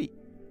 All right.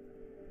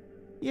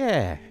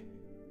 Yeah.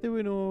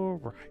 Doing all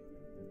right.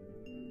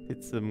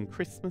 Did some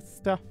Christmas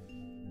stuff.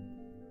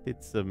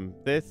 Did some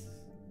this.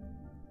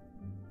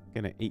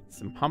 Gonna eat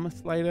some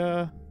hummus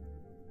later.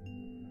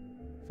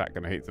 In fact,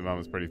 gonna eat some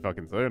hummus pretty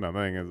fucking soon, I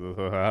think.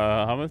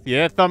 Hummus?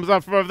 Yeah, thumbs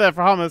up from over there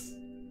for hummus.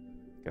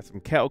 Got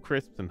some kettle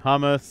crisps and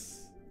hummus.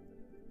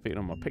 Feeding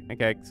on my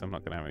picnic eggs. I'm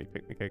not gonna have any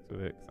picnic eggs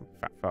with it because I'm a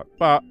fat fuck.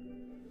 But,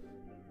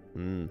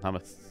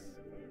 hummus.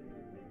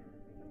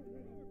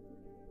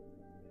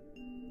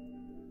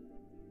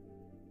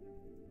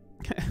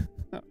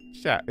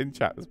 In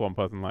chat, there's one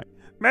person like,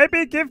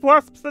 maybe give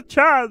wasps a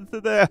chance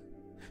in there.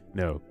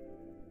 No.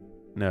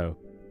 No.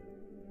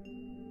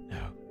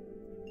 No.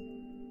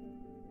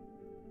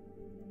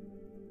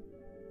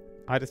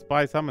 I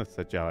despise hummus,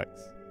 said Jalex.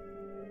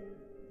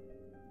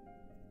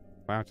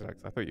 Wow,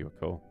 Jalex, I thought you were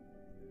cool.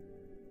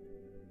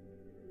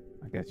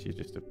 I guess you're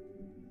just a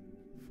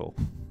fool.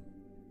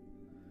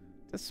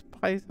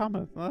 Despise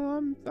hummus.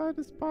 I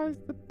despise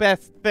the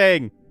best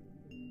thing.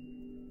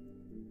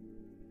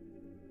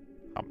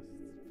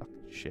 Hummus is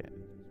fucking shit.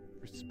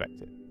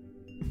 Respect it.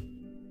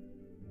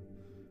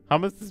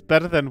 Hummus is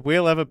better than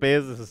we'll ever be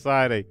as a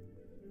society.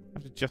 I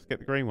have to just get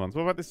the green ones.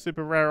 What about this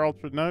super rare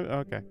ultra? No?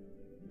 Okay.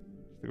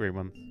 The green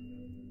ones.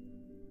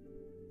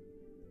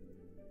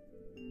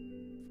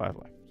 5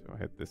 left. So I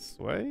head this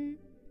way.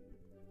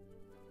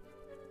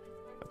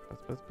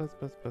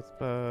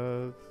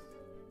 Buzz.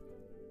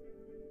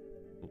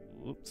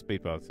 Oops,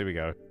 speed buzz. Here we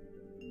go.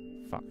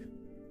 Fuck.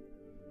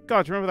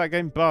 God, do you remember that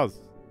game Buzz?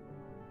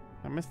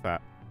 I missed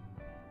that.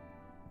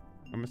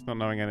 I miss not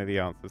knowing any of the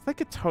answers. They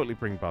could totally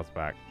bring Buzz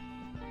back.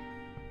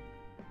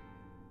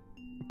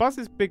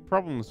 Buzz's big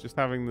problem was just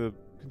having the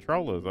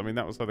controllers. I mean,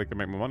 that was so they could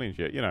make more money and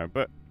shit, you know,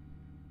 but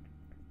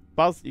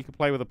Buzz you could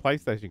play with a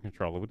PlayStation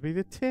controller would be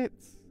the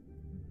tits.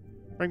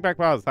 Bring back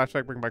Buzz.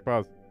 Hashtag bring back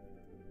Buzz.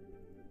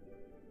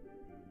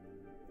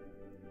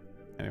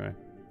 Anyway.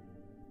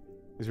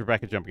 Is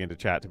Rebecca jumping into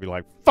chat to be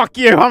like, fuck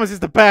you! Hummus is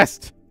the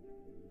best!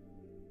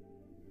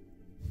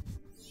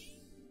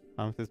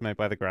 Hummus is made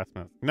by the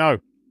Grassmouth. No!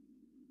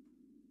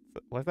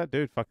 Where's that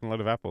dude? Fucking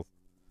load of apples.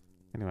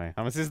 Anyway,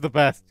 hummus is the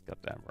best.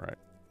 Goddamn right.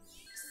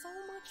 So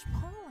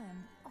much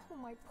pollen. Oh,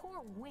 my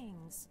poor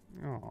wings.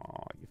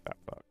 Oh, you fat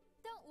fuck.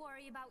 Don't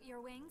worry about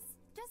your wings.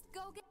 Just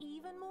go get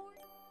Even more?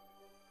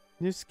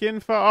 New skin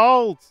for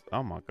old!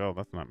 Oh my god,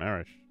 that's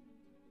nightmarish.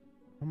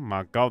 Oh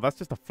my god, that's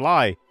just a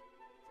fly.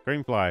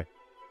 Green fly.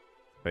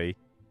 B. I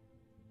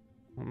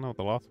don't know what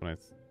the last one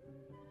is.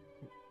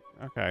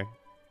 Okay.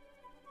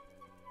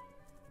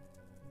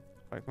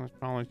 Like so much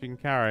pollen as you can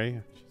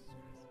carry.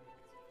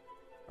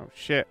 Oh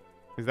shit.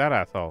 Who's that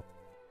asshole?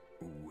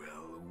 Well.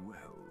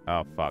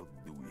 Oh fuck.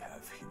 What do we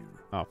have here?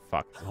 Oh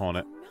fuck. It's a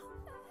hornet. no.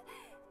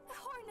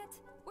 Hornet,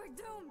 we're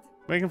doomed.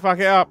 We can fuck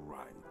it up.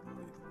 Right,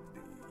 little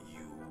D,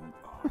 you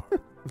are.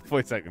 The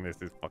voice acting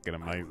this is fucking I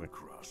will amazing.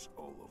 crush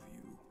all of you.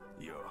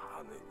 Your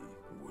honey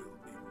will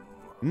be mine.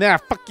 Nah,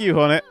 fuck you,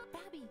 hornet.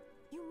 Babby,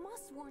 you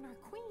must warn our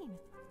queen.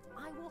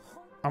 I will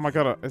hold. Oh my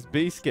god, is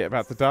Beeskit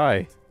about to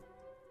die?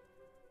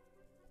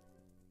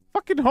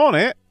 Fucking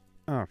hornet!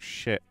 Oh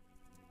shit.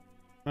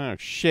 Oh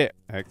shit.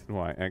 X and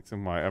Y, X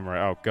and Y. I'm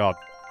right. Oh god.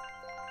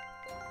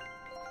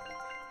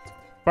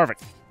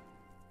 Perfect.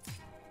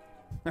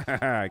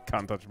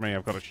 Can't touch me.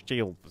 I've got a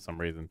shield for some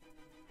reason.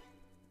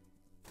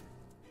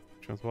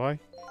 Which one's Y?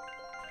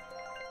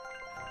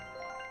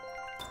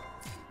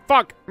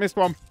 Fuck! Missed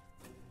one.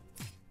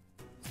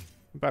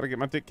 I'm about to get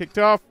my dick kicked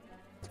off.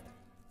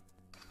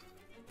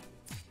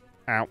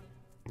 Ow.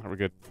 That we're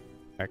good.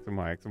 X and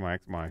Y, X and Y,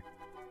 X and Y.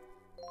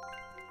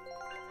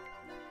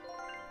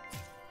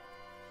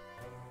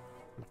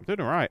 I'm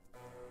doing alright.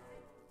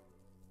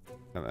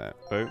 And then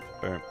boom,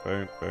 boom,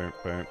 boom, boom,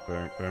 boom,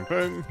 boom, boom,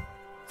 boom.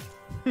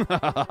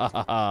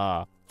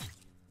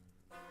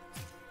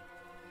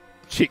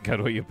 Cheat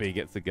code where your bee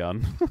gets a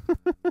gun.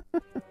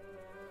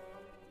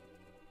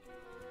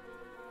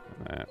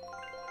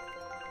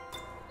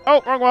 Oh,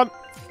 wrong one!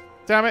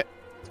 Damn it!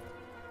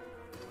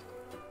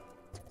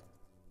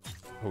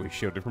 Oh, we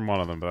shielded from one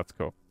of them, but that's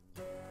cool.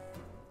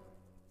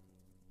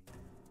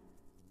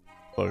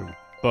 Boom,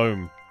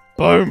 boom,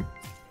 boom!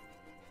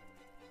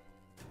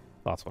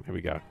 Last one, here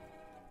we go.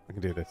 I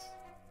can do this.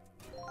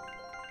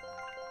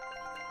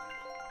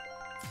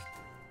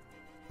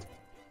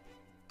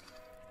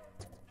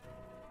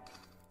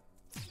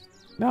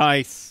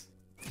 Nice!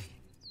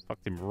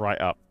 Fucked him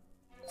right up.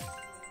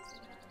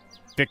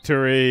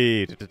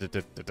 Victory!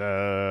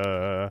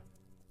 Da-da-da-da-da-da.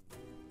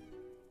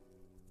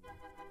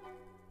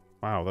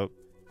 Wow, if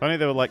only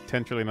there were like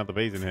 10 trillion other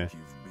bees in here.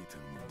 You've beaten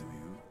me, do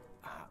you?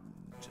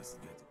 Just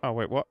get it. Oh,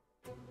 wait, what?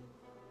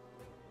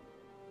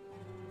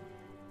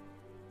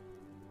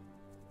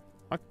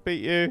 I can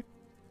beat you.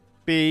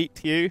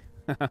 Beat you.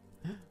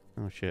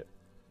 Oh, shit.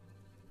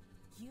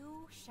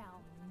 You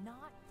shall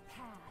not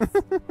pass.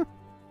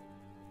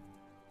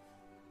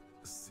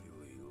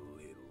 Silly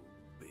little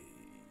bee.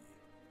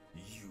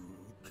 You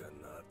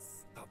cannot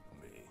stop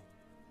me.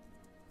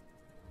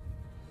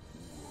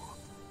 What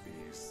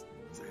is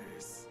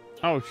this?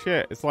 Oh,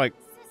 shit. It's like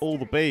all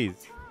the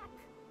bees.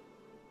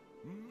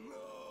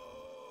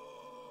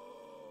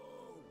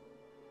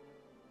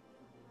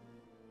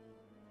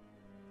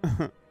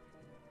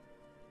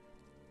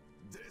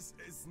 This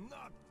It's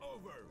not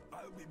over.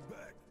 I'll be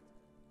back.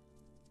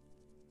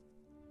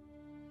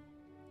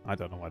 I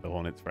don't know why the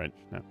Hornet's French.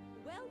 No.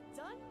 Well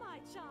done, my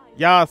child.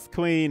 Yes,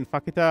 Queen.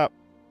 Fuck it up.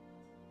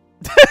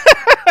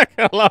 I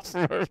got lost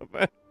from over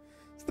there.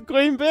 It's the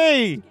Queen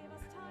Bee. Gave us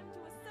time to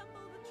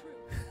assemble the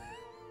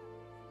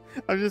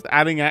troops. I'm just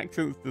adding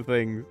accents to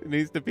things. It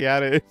needs to be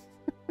added.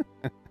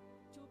 To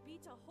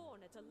beat a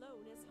hornet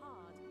alone is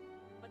hard,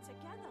 but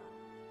together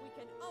we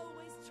can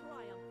always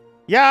triumph.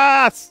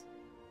 Yes!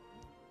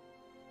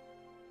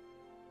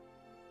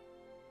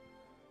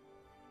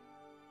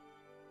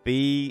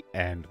 The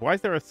end. Why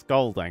is there a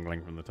skull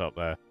dangling from the top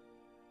there?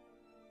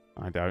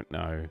 I don't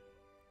know.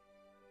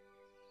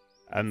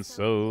 And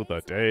so the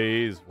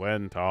days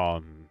went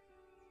on.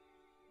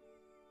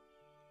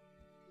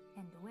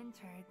 And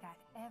winter got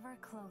ever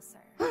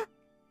closer.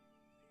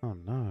 Oh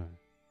no.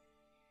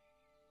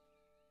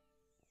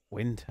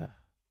 Winter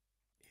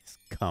is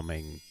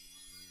coming.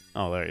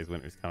 Oh, there it is.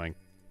 Winter's coming.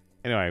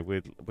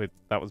 Anyway,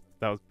 that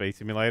was Bee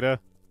Simulator.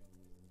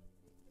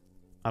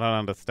 I don't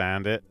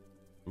understand it,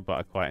 but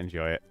I quite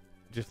enjoy it.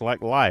 Just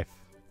like life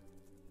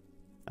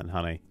and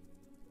honey.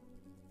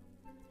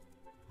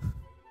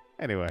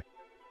 Anyway,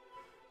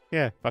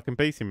 yeah, fucking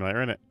Bee Simulator,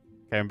 innit?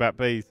 Came back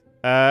bees.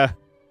 Oh,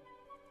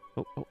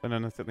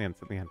 no, sit at the end.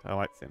 Sit at the end. I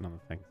like sitting on the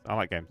things. I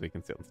like games where you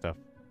can sit on stuff.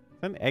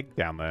 There's an egg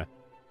down there.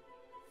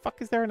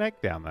 Fuck, is there an egg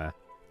down there?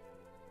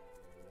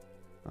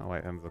 Oh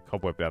wait, and there's a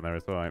cobweb down there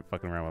as well. I ain't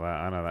fucking around with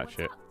that. I know that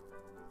shit.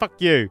 Fuck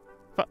you.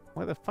 Fuck.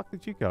 Where the fuck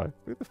did you go?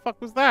 Who the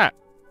fuck was that?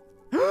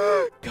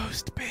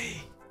 Ghost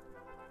bee.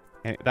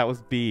 And that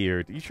was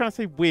beard. Are you trying to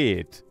say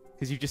weird?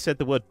 Because you just said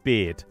the word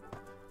beard.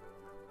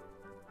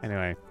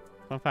 Anyway,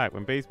 fun fact: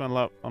 when bees bundle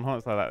up on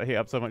hornets like that, they heat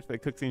up so much they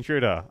cook the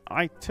intruder.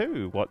 I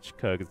too watch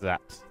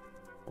Kurgazat,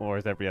 or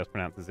as everybody else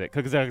pronounces it,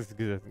 Kurgazat.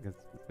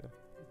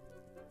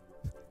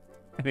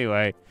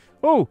 Anyway,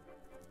 oh,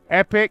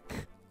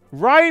 Epic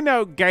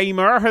Rhino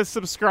Gamer has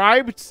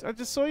subscribed. I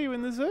just saw you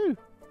in the zoo.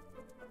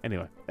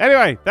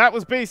 Anyway, that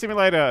was Bee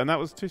Simulator, and that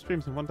was 2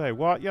 streams in one day.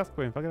 What? Yes,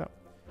 Queen, fuck it up.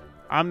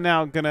 I'm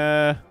now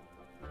gonna.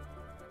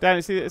 Dan,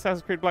 you see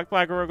Assassin's Creed Black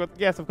Flag? Or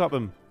yes, I've got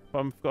them, but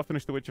I've got to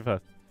finish The Witcher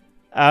first.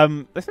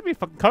 They sent me a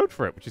fucking code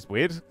for it, which is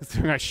weird,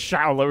 considering I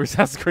shout all over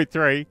Assassin's Creed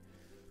 3.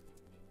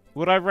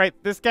 Would I rate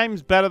this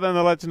game's better than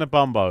The Legend of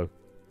Bumbo?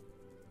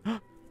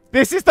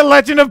 This is The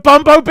Legend of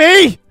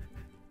Bumblebee!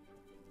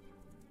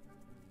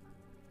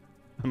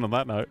 And on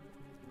that note,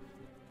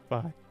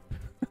 bye.